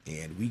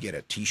and we get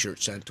a T-shirt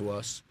sent to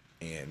us.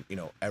 And,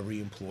 every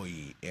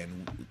employee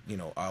and,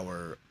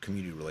 our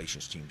community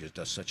relations team just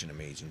does such an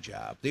amazing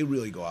job. They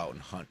really go out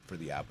and hunt for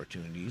the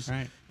opportunities.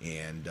 Right.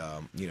 And,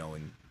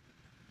 and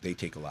they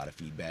take a lot of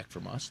feedback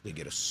from us. We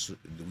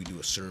do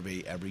a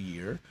survey every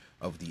year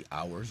of the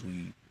hours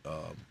we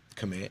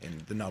commit,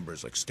 and the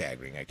numbers like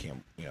staggering. I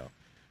can't,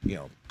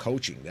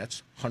 coaching,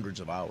 that's hundreds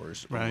of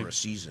hours over a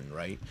season,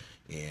 right?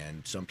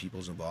 And some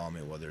people's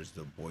involvement, whether it's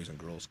the Boys and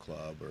Girls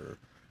Club or,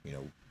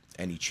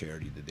 any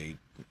charity that they,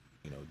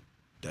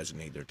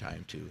 designate their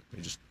time to.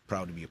 They're just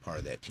proud to be a part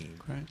of that team.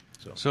 Right.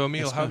 So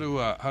Emil, how do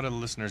the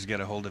listeners get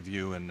a hold of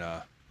you and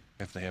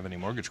if they have any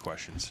mortgage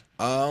questions?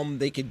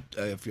 They could,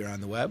 if you're on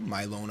the web,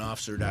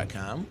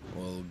 myloanofficer.com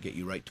will get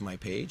you right to my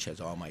page. Has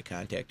all my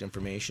contact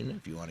information.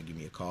 If you want to give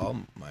me a call,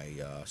 my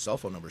cell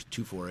phone number is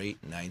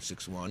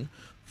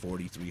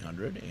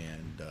 248-961-4300,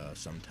 and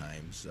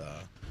sometimes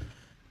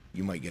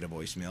you might get a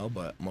voicemail,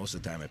 but most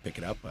of the time I pick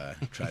it up.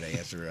 Try to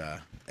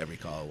answer every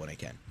call when I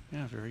can.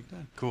 Yeah, very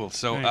good. Cool.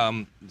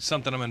 So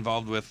something I'm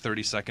involved with,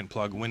 30-second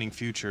plug,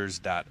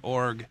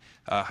 winningfutures.org.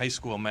 High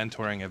school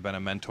mentoring. I've been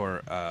a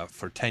mentor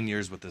for 10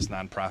 years with this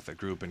nonprofit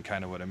group, and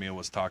kind of what Emil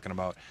was talking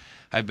about.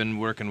 I've been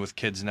working with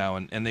kids now,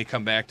 and they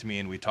come back to me,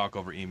 and we talk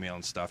over email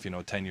and stuff,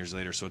 10 years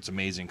later. So it's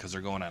amazing because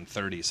they're going on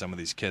 30, some of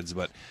these kids.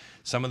 But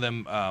some of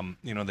them,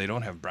 they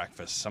don't have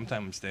breakfast.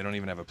 Sometimes they don't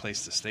even have a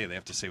place to stay. They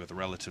have to stay with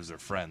relatives or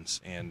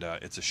friends, and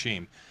it's a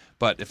shame.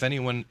 But if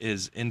anyone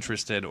is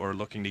interested or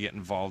looking to get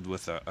involved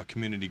with a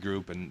community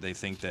group and they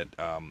think that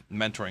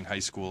mentoring high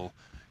school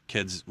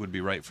kids would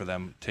be right for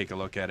them, take a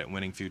look at it,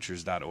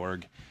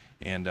 winningfutures.org.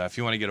 And if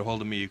you want to get a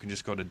hold of me, you can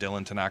just go to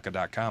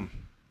dylantanaka.com.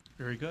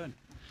 Very good.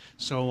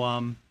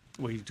 So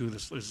we do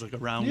this is like a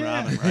round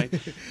robin, right?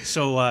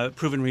 So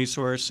Proven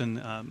Resource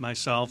and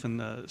myself and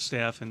the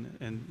staff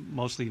and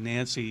mostly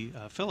Nancy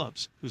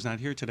Phillips, who's not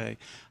here today,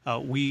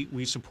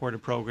 we support a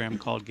program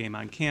called Game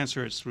on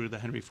Cancer. It's through the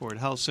Henry Ford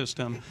Health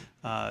System.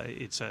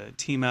 It's a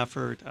team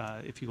effort.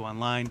 If you go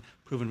online,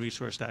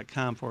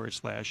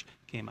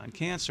 provenresource.com/Game on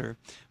Cancer,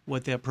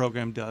 what that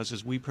program does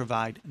is we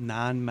provide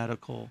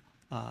non-medical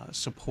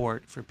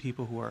support for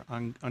people who are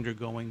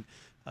undergoing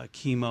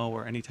chemo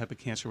or any type of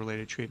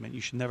cancer-related treatment.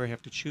 You should never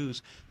have to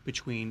choose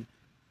between,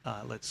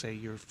 let's say,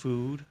 your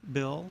food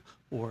bill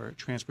or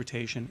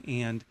transportation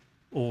and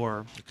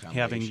or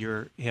having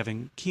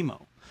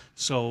chemo.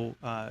 So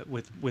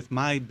with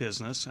my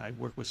business, I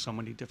work with so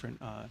many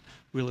different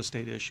real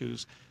estate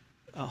issues.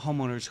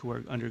 Homeowners who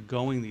are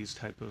undergoing these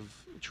type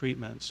of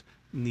treatments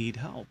need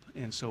help,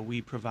 and so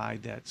we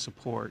provide that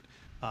support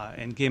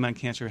And Game on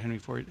Cancer Henry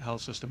Ford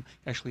Health System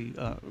actually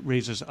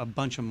raises a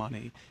bunch of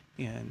money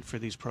for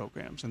these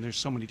programs. And there's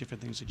so many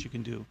different things that you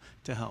can do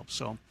to help.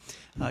 So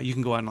you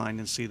can go online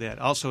and see that.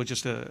 Also,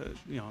 just I'm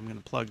going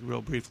to plug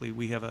real briefly.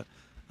 We have a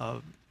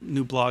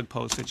new blog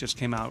post that just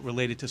came out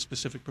related to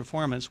specific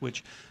performance,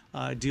 which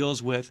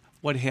deals with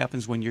what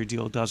happens when your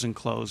deal doesn't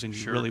close and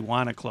you really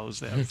want to close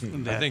that. I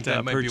think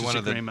that might be one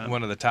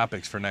of the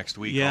topics for next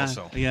week.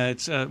 Also,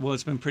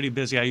 it's been pretty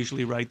busy. I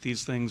usually write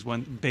these things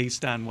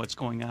based on what's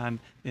going on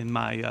in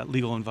my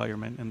legal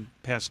environment, and the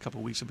past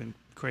couple of weeks have been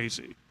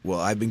crazy. Well,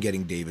 I've been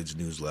getting David's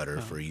newsletter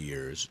for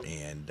years,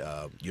 and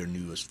your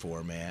newest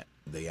format,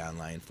 the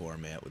online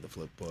format with the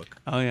flip book.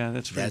 Oh yeah,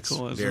 that's very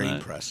cool. That's very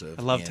impressive.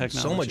 I love and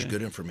technology. So much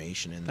good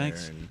information in there.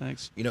 And,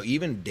 thanks.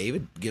 Even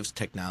David gives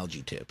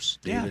technology tips.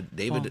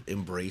 David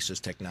embraces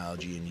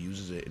technology and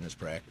uses it in his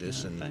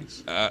practice. And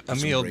thanks.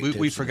 Emil,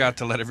 we forgot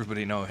to let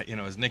everybody know.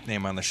 His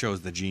nickname on the show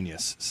is the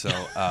Genius. So,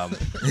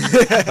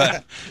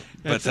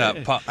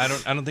 but Paul, I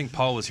don't think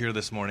Paul was here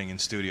this morning in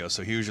studio.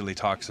 So he usually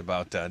talks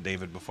about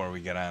David before we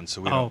get on.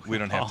 So we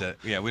don't have to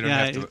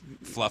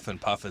fluff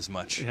and puff as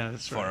much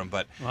for him.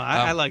 But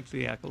I like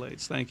the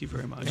accolades. Thank you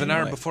very much.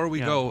 Venar, before we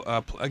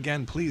go,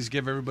 again, please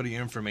give everybody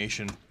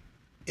information.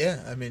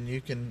 Yeah, you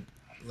can,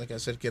 like I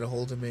said, get a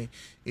hold of me.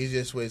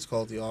 Easiest way is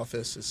called the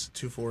office. It's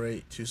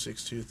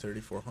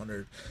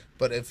 248-262-3400.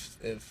 But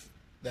if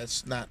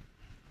that's not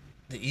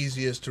the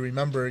easiest to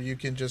remember, you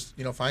can just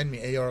find me.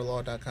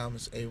 AYARlaw.com.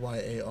 It's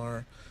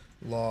AYAR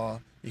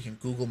Law. You can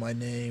Google my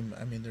name.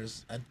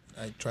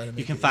 I try to make.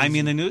 You can find me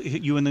in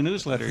the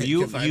newsletter.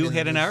 You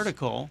had an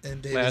article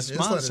last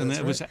month, and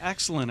it was an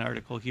excellent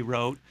article he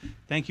wrote.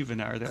 Thank you,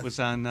 Venar. That was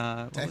on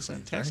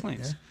Tax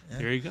Liens. Yeah.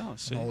 There you go. I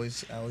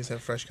always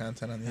have fresh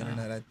content on the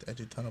internet. I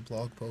do a ton of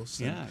blog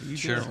posts. Yeah, you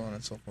so on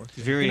and so forth.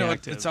 Very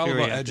active. It's all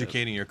about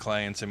educating your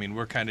clients.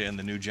 We're kind of in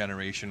the new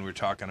generation. We're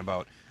talking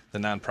about the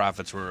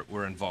nonprofits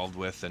we're involved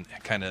with, and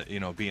kind of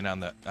being on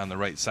the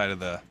right side of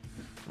the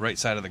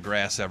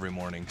grass every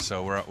morning.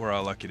 So we're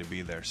all lucky to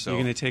be there. So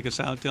you're going to take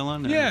us out,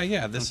 Dylan?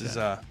 Yeah.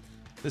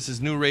 This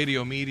is New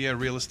Radio Media,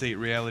 Real Estate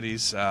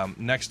Realities.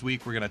 Next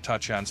week we're going to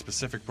touch on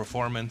specific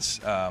performance.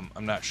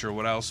 I'm not sure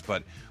what else,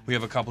 but we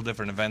have a couple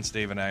different events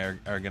Dave and I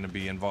are going to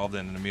be involved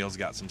in, and Emil's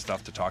got some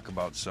stuff to talk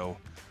about. So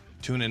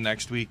tune in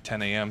next week,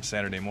 10 a.m.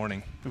 Saturday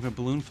morning. We have a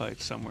balloon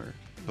fight somewhere.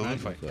 Balloon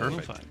fight, perfect.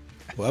 Balloon fight.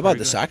 Well, how about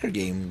the soccer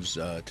games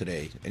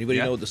today? Anybody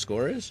know what the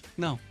score is?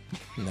 No.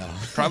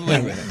 Probably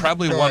 1-1.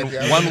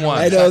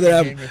 I know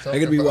that I'm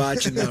going to be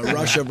watching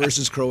Russia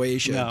versus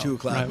Croatia at 2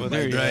 o'clock. Right, well,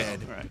 there you go.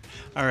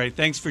 All right.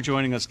 Thanks for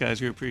joining us, guys.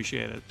 We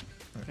appreciate it.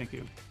 Thank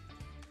you.